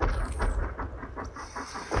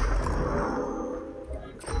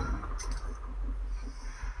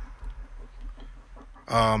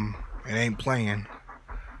 It ain't playing.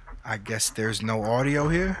 I guess there's no audio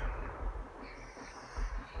here.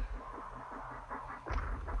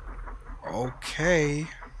 Okay.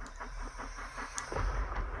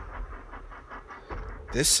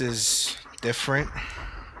 This is different.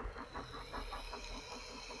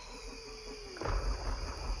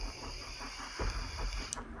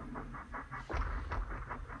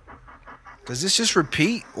 Does this just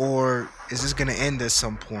repeat, or is this gonna end at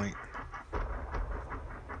some point?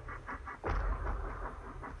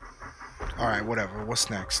 Alright, whatever. What's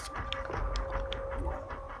next?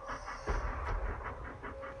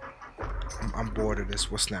 I'm bored of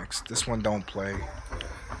this. What's next? This one don't play.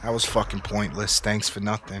 That was fucking pointless. Thanks for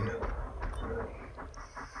nothing.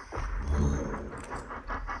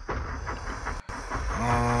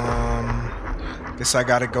 Guess I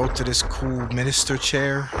gotta go to this cool minister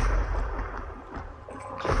chair.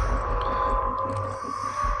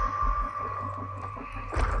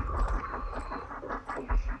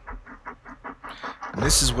 And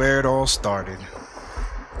this is where it all started.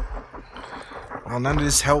 Well, none of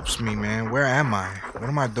this helps me, man. Where am I? What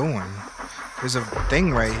am I doing? There's a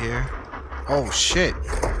thing right here. Oh, shit.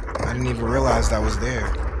 I didn't even realize that was there.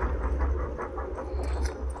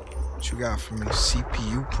 What you got for me?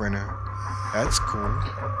 CPU printer. That's cool.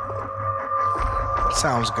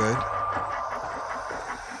 Sounds good.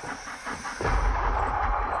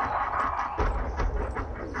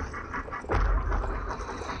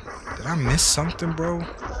 Did I miss something, bro?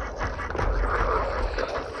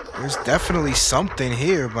 There's definitely something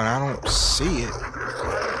here, but I don't see it.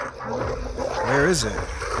 Where is it?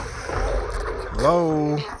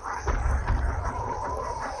 Hello?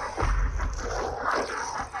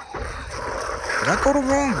 Did I go the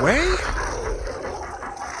wrong way?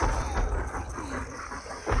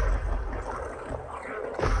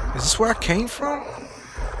 Is this where I came from?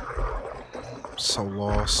 I'm so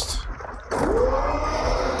lost.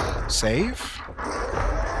 Save?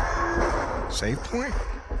 Save point?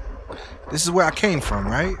 This is where I came from,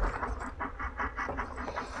 right?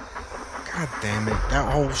 God damn it. That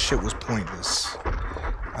whole shit was pointless.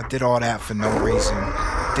 I did all that for no reason.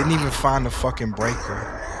 Didn't even find the fucking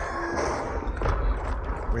breaker.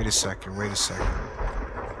 Wait a second, wait a second.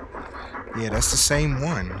 Yeah, that's the same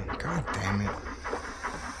one. God damn it.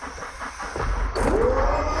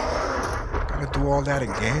 Gotta do all that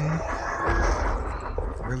again?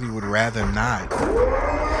 Really would rather not.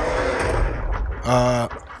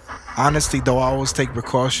 Honestly, though, I always take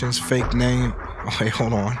precautions. Fake name. Oh, wait,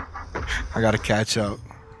 hold on. I gotta catch up.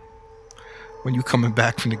 When you coming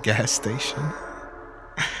back from the gas station?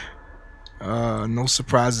 No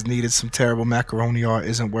surprises needed. Some terrible macaroni art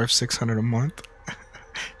isn't worth $600 a month.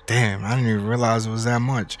 Damn, I didn't even realize it was that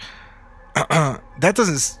much. That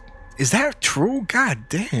doesn't... Is that true? God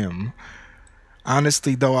damn.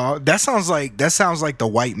 Honestly, though, that sounds like the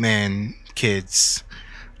white man kids.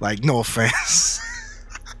 Like, no offense.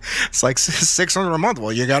 It's like $600 a month.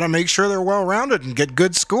 Well, you gotta make sure they're well-rounded and get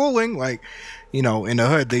good schooling. Like, you know, in the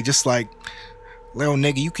hood, they just like, little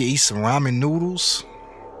nigga, you can eat some ramen noodles.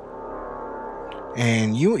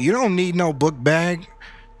 And you don't need no book bag.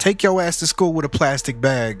 Take your ass to school with a plastic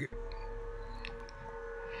bag.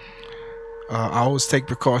 I always take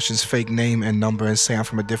precautions, fake name and number, and say I'm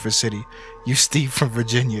from a different city. You Steve from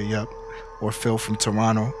Virginia, yep. Or Phil from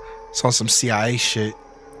Toronto. It's on some CIA shit.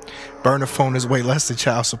 Burner phone is way less than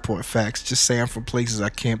child support. Facts. Just say I'm from places I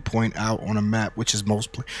can't point out on a map, which is most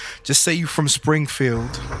just say you from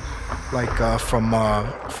Springfield, like from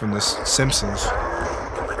the Simpsons.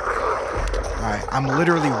 Alright, I'm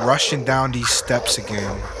literally rushing down these steps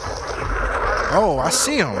again. Oh, I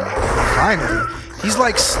see him. Finally. He's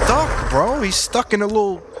like stuck, bro. He's stuck in a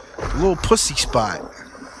little pussy spot.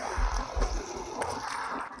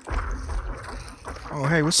 Oh,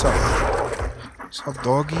 hey, what's up? What's up,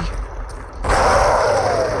 doggy?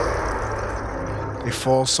 They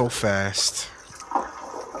fall so fast.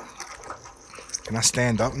 Can I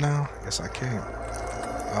stand up now? Yes, I can.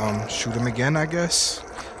 Shoot him again, I guess.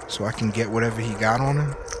 So I can get whatever he got on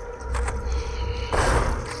him.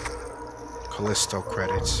 Callisto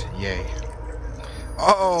credits. Yay.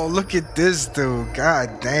 Oh, look at this dude.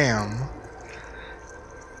 God damn.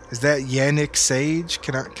 Is that Yannick Sage?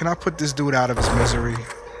 Can I put this dude out of his misery?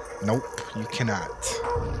 Nope, you cannot.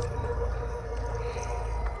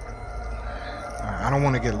 I don't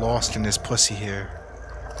want to get lost in this pussy here.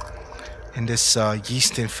 In this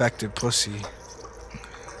yeast-infected pussy.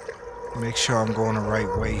 Make sure I'm going the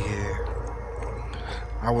right way here.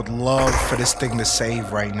 I would love for this thing to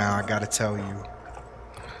save right now, I gotta tell you.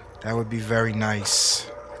 That would be very nice.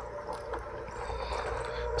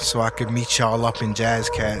 So I could meet y'all up in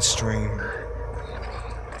JazCatX stream.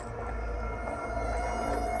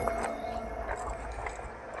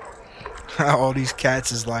 All these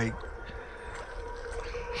cats is like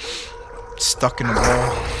stuck in the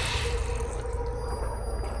wall.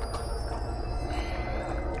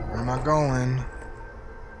 Where am I going?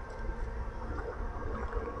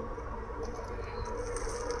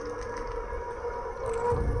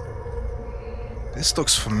 This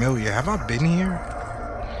looks familiar. Have I been here?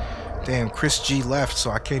 Damn, Kris G left,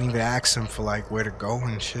 so I can't even ask him for like where to go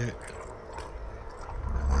and shit.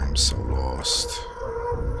 I'm so lost.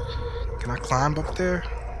 Can I climb up there?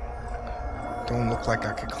 Don't look like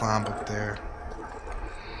I could climb up there.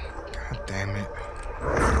 God damn it.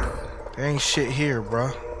 There ain't shit here,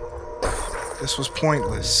 bruh. This was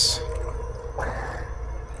pointless.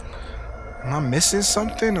 Am I missing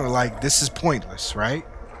something? Or like, this is pointless, right?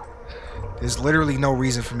 There's literally no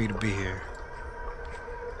reason for me to be here.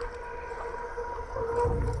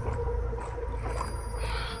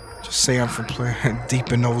 Just say I'm from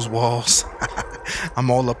deep in those walls. I'm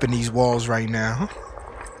all up in these walls right now.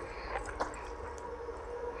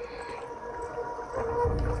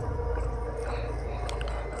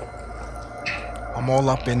 I'm all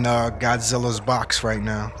up in Godzilla's box right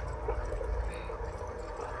now.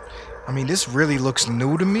 I mean, this really looks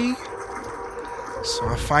new to me. So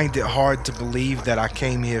I find it hard to believe that I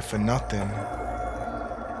came here for nothing.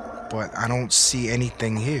 But I don't see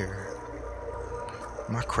anything here.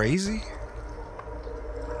 Am I crazy?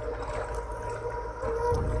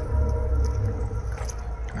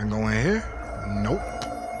 Can I go in here? Nope.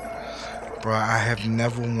 Bruh, I have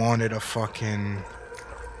never wanted a fucking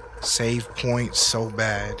save point so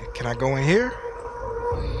bad. Can I go in here?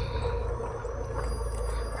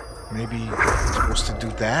 Maybe I'm supposed to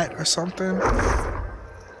do that or something?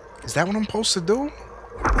 Is that what I'm supposed to do?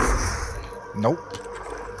 Nope.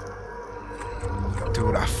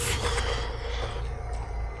 Dude,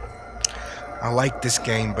 I like this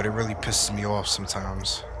game, but it really pisses me off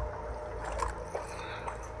sometimes.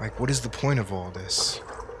 Like, what is the point of all this?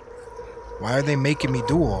 Why are they making me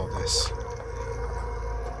do all this?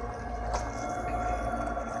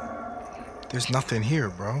 There's nothing here,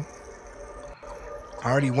 bro.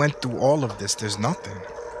 I already went through all of this. There's nothing.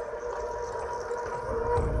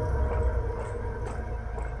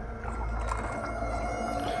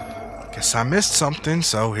 Guess I missed something,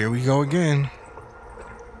 so here we go again.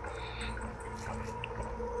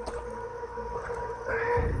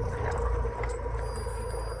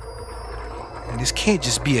 And this can't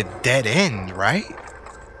just be a dead end, right?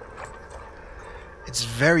 It's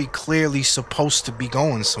very clearly supposed to be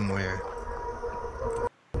going somewhere.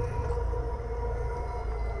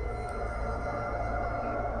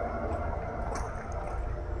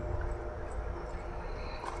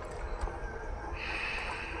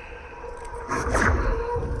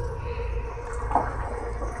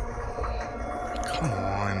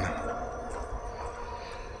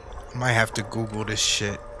 Might have to Google this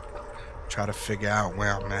shit. Try to figure out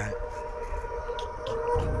where I'm at.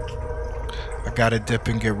 I gotta dip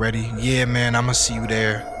and get ready. Yeah, man, I'ma see you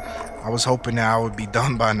there. I was hoping that I would be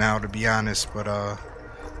done by now, to be honest, but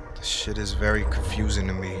this shit is very confusing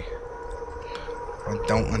to me. I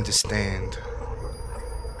don't understand.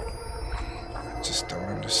 I just don't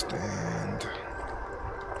understand.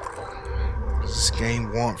 What does this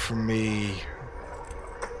game want from me?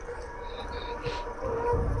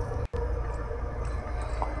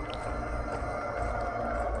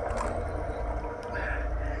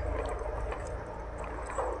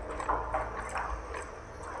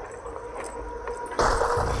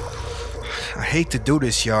 I hate to do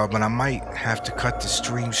this, y'all, but I might have to cut the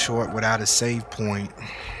stream short without a save point.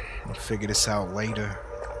 I'll figure this out later.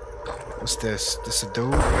 What's this? This a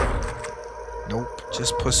dude? Nope,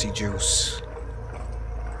 just pussy juice.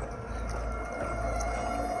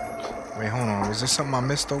 Wait, hold on. Was there something I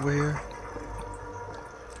missed over here?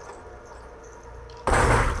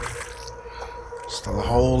 Still a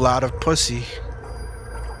whole lot of pussy.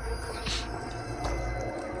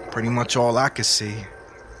 Pretty much all I could see.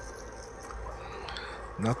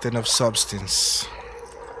 Nothing of substance.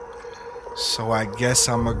 So I guess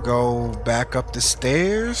I'm gonna go back up the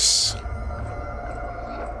stairs.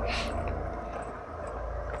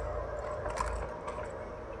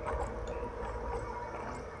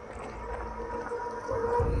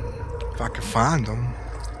 If I can find them.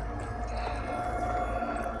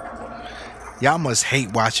 Y'all must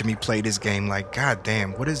hate watching me play this game. Like,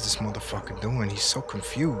 goddamn, what is this motherfucker doing? He's so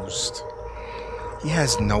confused. He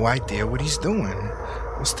has no idea what he's doing.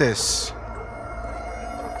 What's this?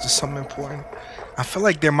 Is this something important? I feel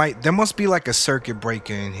like there must be like a circuit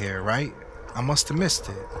breaker in here, right? I must have missed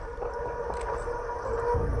it.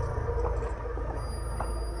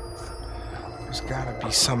 There's gotta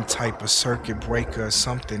be some type of circuit breaker or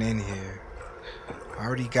something in here. I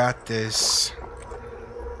already got this.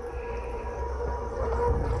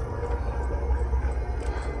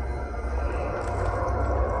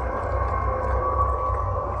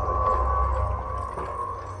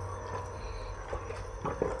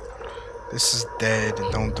 This is dead and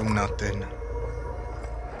don't do nothing.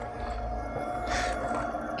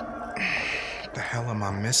 What the hell am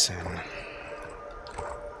I missing?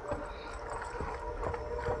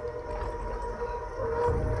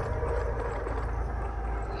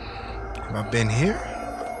 Have I been here?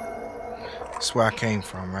 That's where I came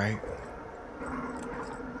from, right?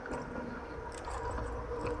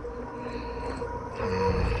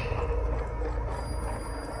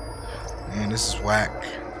 Man, this is whack.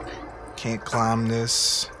 Can't climb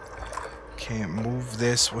this. Can't move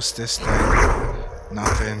this. What's this thing?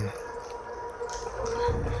 Nothing.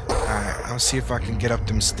 Alright, I'll see if I can get up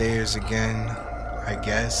them stairs again, I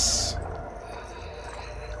guess.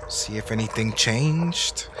 See if anything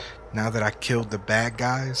changed now that I killed the bad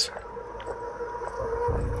guys.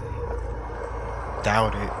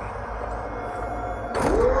 Doubt it.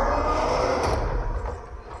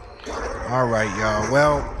 Alright, y'all.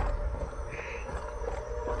 Well,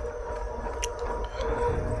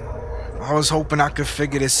 I was hoping I could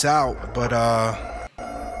figure this out, but I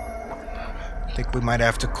think we might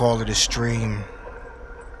have to call it a stream.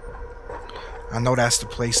 I know that's the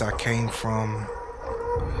place I came from.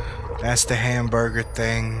 That's the hamburger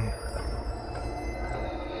thing.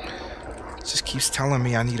 It just keeps telling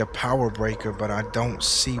me I need a power breaker, but I don't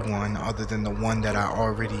see one other than the one that I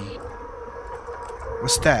already...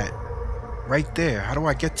 What's that? Right there. How do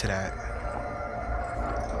I get to that?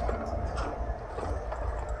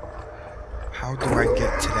 How do I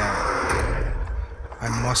get to that? I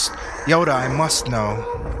must... Yoda, I must know.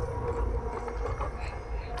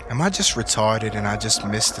 Am I just retarded and I just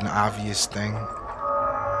missed an obvious thing?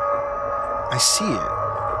 I see it.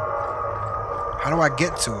 How do I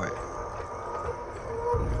get to it?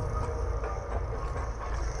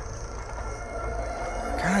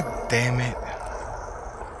 God damn it.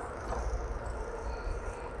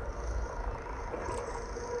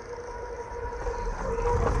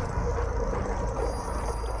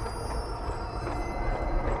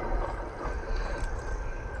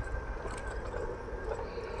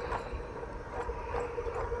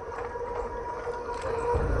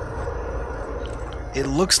 It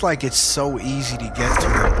looks like it's so easy to get to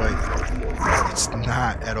it, but it's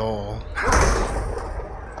not at all.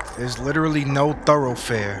 There's literally no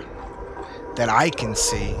thoroughfare that I can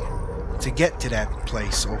see to get to that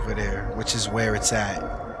place over there, which is where it's at.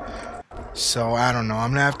 So, I don't know.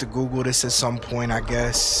 I'm gonna have to Google this at some point, I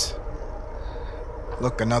guess.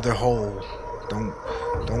 Look, another hole.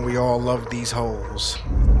 Don't we all love these holes?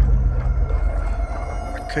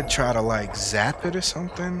 I could try to like zap it or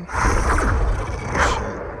something. Oh,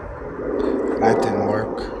 shit. That didn't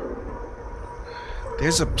work.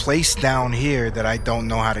 There's a place down here that I don't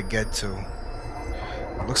know how to get to.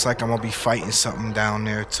 Looks like I'm gonna be fighting something down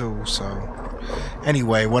there too, so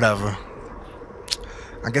anyway, whatever.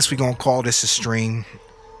 I guess we're gonna call this a stream.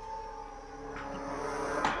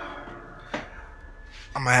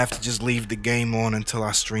 I'm gonna have to just leave the game on until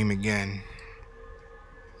I stream again.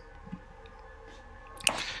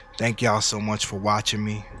 Thank y'all so much for watching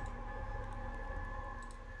me.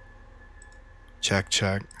 Check.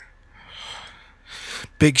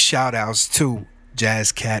 Big shout outs to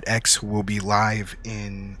JazCatX, who will be live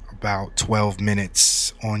in about 12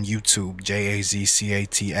 minutes on YouTube.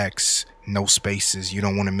 JazCatX, no spaces. You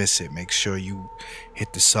don't want to miss it. Make sure you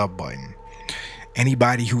hit the sub button.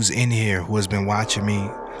 Anybody who's in here who has been watching me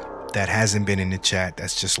that hasn't been in the chat,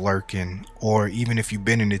 that's just lurking, or even if you've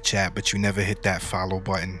been in the chat but you never hit that follow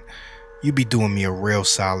button, you'd be doing me a real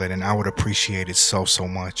solid, and I would appreciate it so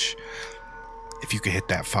much if you could hit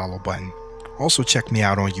that follow button. Also check me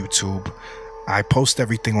out on YouTube. I post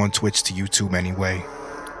everything on Twitch to YouTube anyway,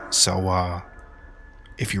 so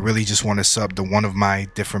if you really just want to sub to one of my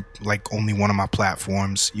different, like only one of my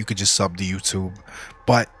platforms, you could just sub to YouTube.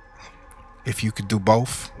 But if you could do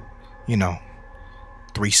both, you know,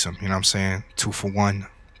 threesome, you know what I'm saying? 2 for 1,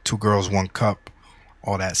 2 girls, 1 cup,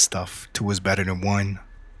 all that stuff. 2 is better than 1.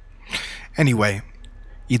 Anyway,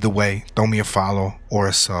 either way, throw me a follow or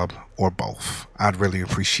a sub or both. I'd really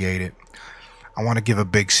appreciate it. I want to give a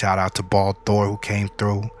big shout out to BaldThor, who came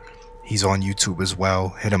through. He's on YouTube as well.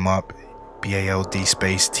 Hit him up. BALD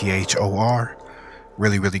space THOR.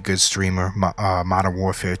 Really good streamer. Modern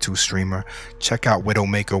Warfare 2 streamer. Check out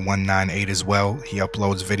Widowmaker198 as well. He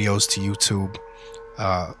uploads videos to YouTube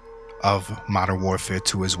of Modern Warfare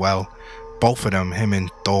 2 as well. Both of them, him and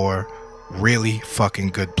Thor, really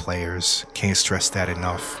fucking good players. Can't stress that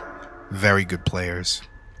enough. Very good players.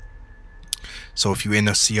 So if you're in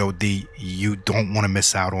a COD, you don't want to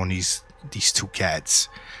miss out on these 2 cats.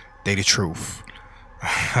 They the truth.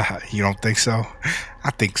 You don't think so? I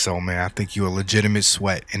think so, man. I think you're a legitimate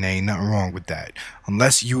sweat, and there ain't nothing wrong with that.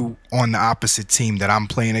 Unless you on the opposite team that I'm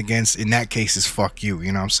playing against, in that case, it's fuck you.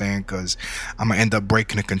 You know what I'm saying? Because I'm going to end up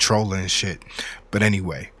breaking the controller and shit. But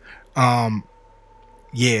anyway,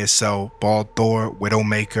 yeah, so BaldThor,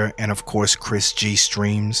 Widowmaker, and of course Kris G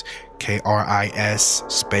streams.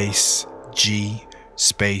 KRIS space G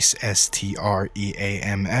space STREAMS.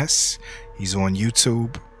 He's on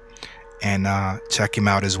YouTube. And check him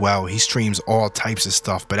out as well. He streams all types of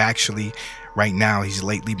stuff, but actually right now he's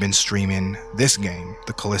lately been streaming this game,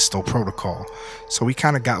 the Callisto Protocol. So we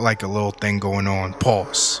kind of got like a little thing going on.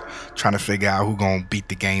 Pause. Trying to figure out who gonna beat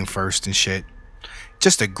the game first and shit.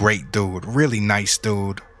 Just a great dude. Really nice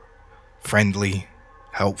dude. Friendly.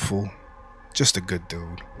 Helpful. Just a good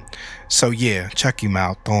dude. So yeah, check him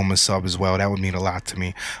out. Throw him a sub as well. That would mean a lot to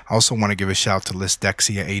me. I also want to give a shout out to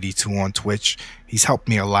ListDexia82 on Twitch. He's helped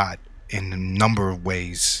me a lot in a number of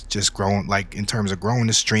ways, just growing, like in terms of growing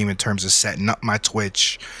the stream, in terms of setting up my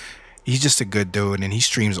Twitch. He's just a good dude, and he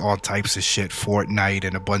streams all types of shit, Fortnite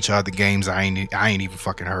and a bunch of other games I ain't even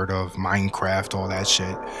fucking heard of, Minecraft, all that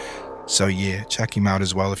shit. So yeah, check him out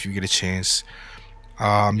as well if you get a chance.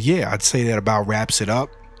 Yeah, I'd say that about wraps it up.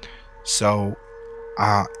 So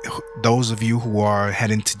those of you who are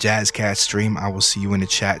heading to JazCatX stream, I will see you in the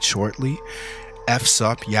chat shortly. F's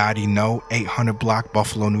up, you already know. 800 block,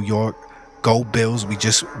 Buffalo, New York. Go Bills. We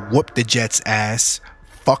just whooped the Jets' ass.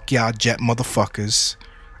 Fuck y'all Jet motherfuckers.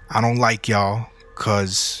 I don't like y'all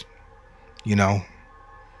because, you know,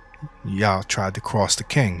 y'all tried to cross the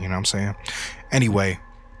king. You know what I'm saying? Anyway,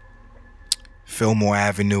 Fillmore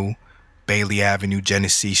Avenue, Bailey Avenue,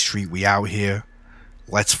 Genesee Street. We out here.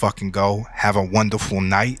 Let's fucking go. Have a wonderful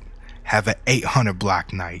night. Have an 800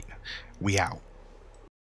 block night. We out.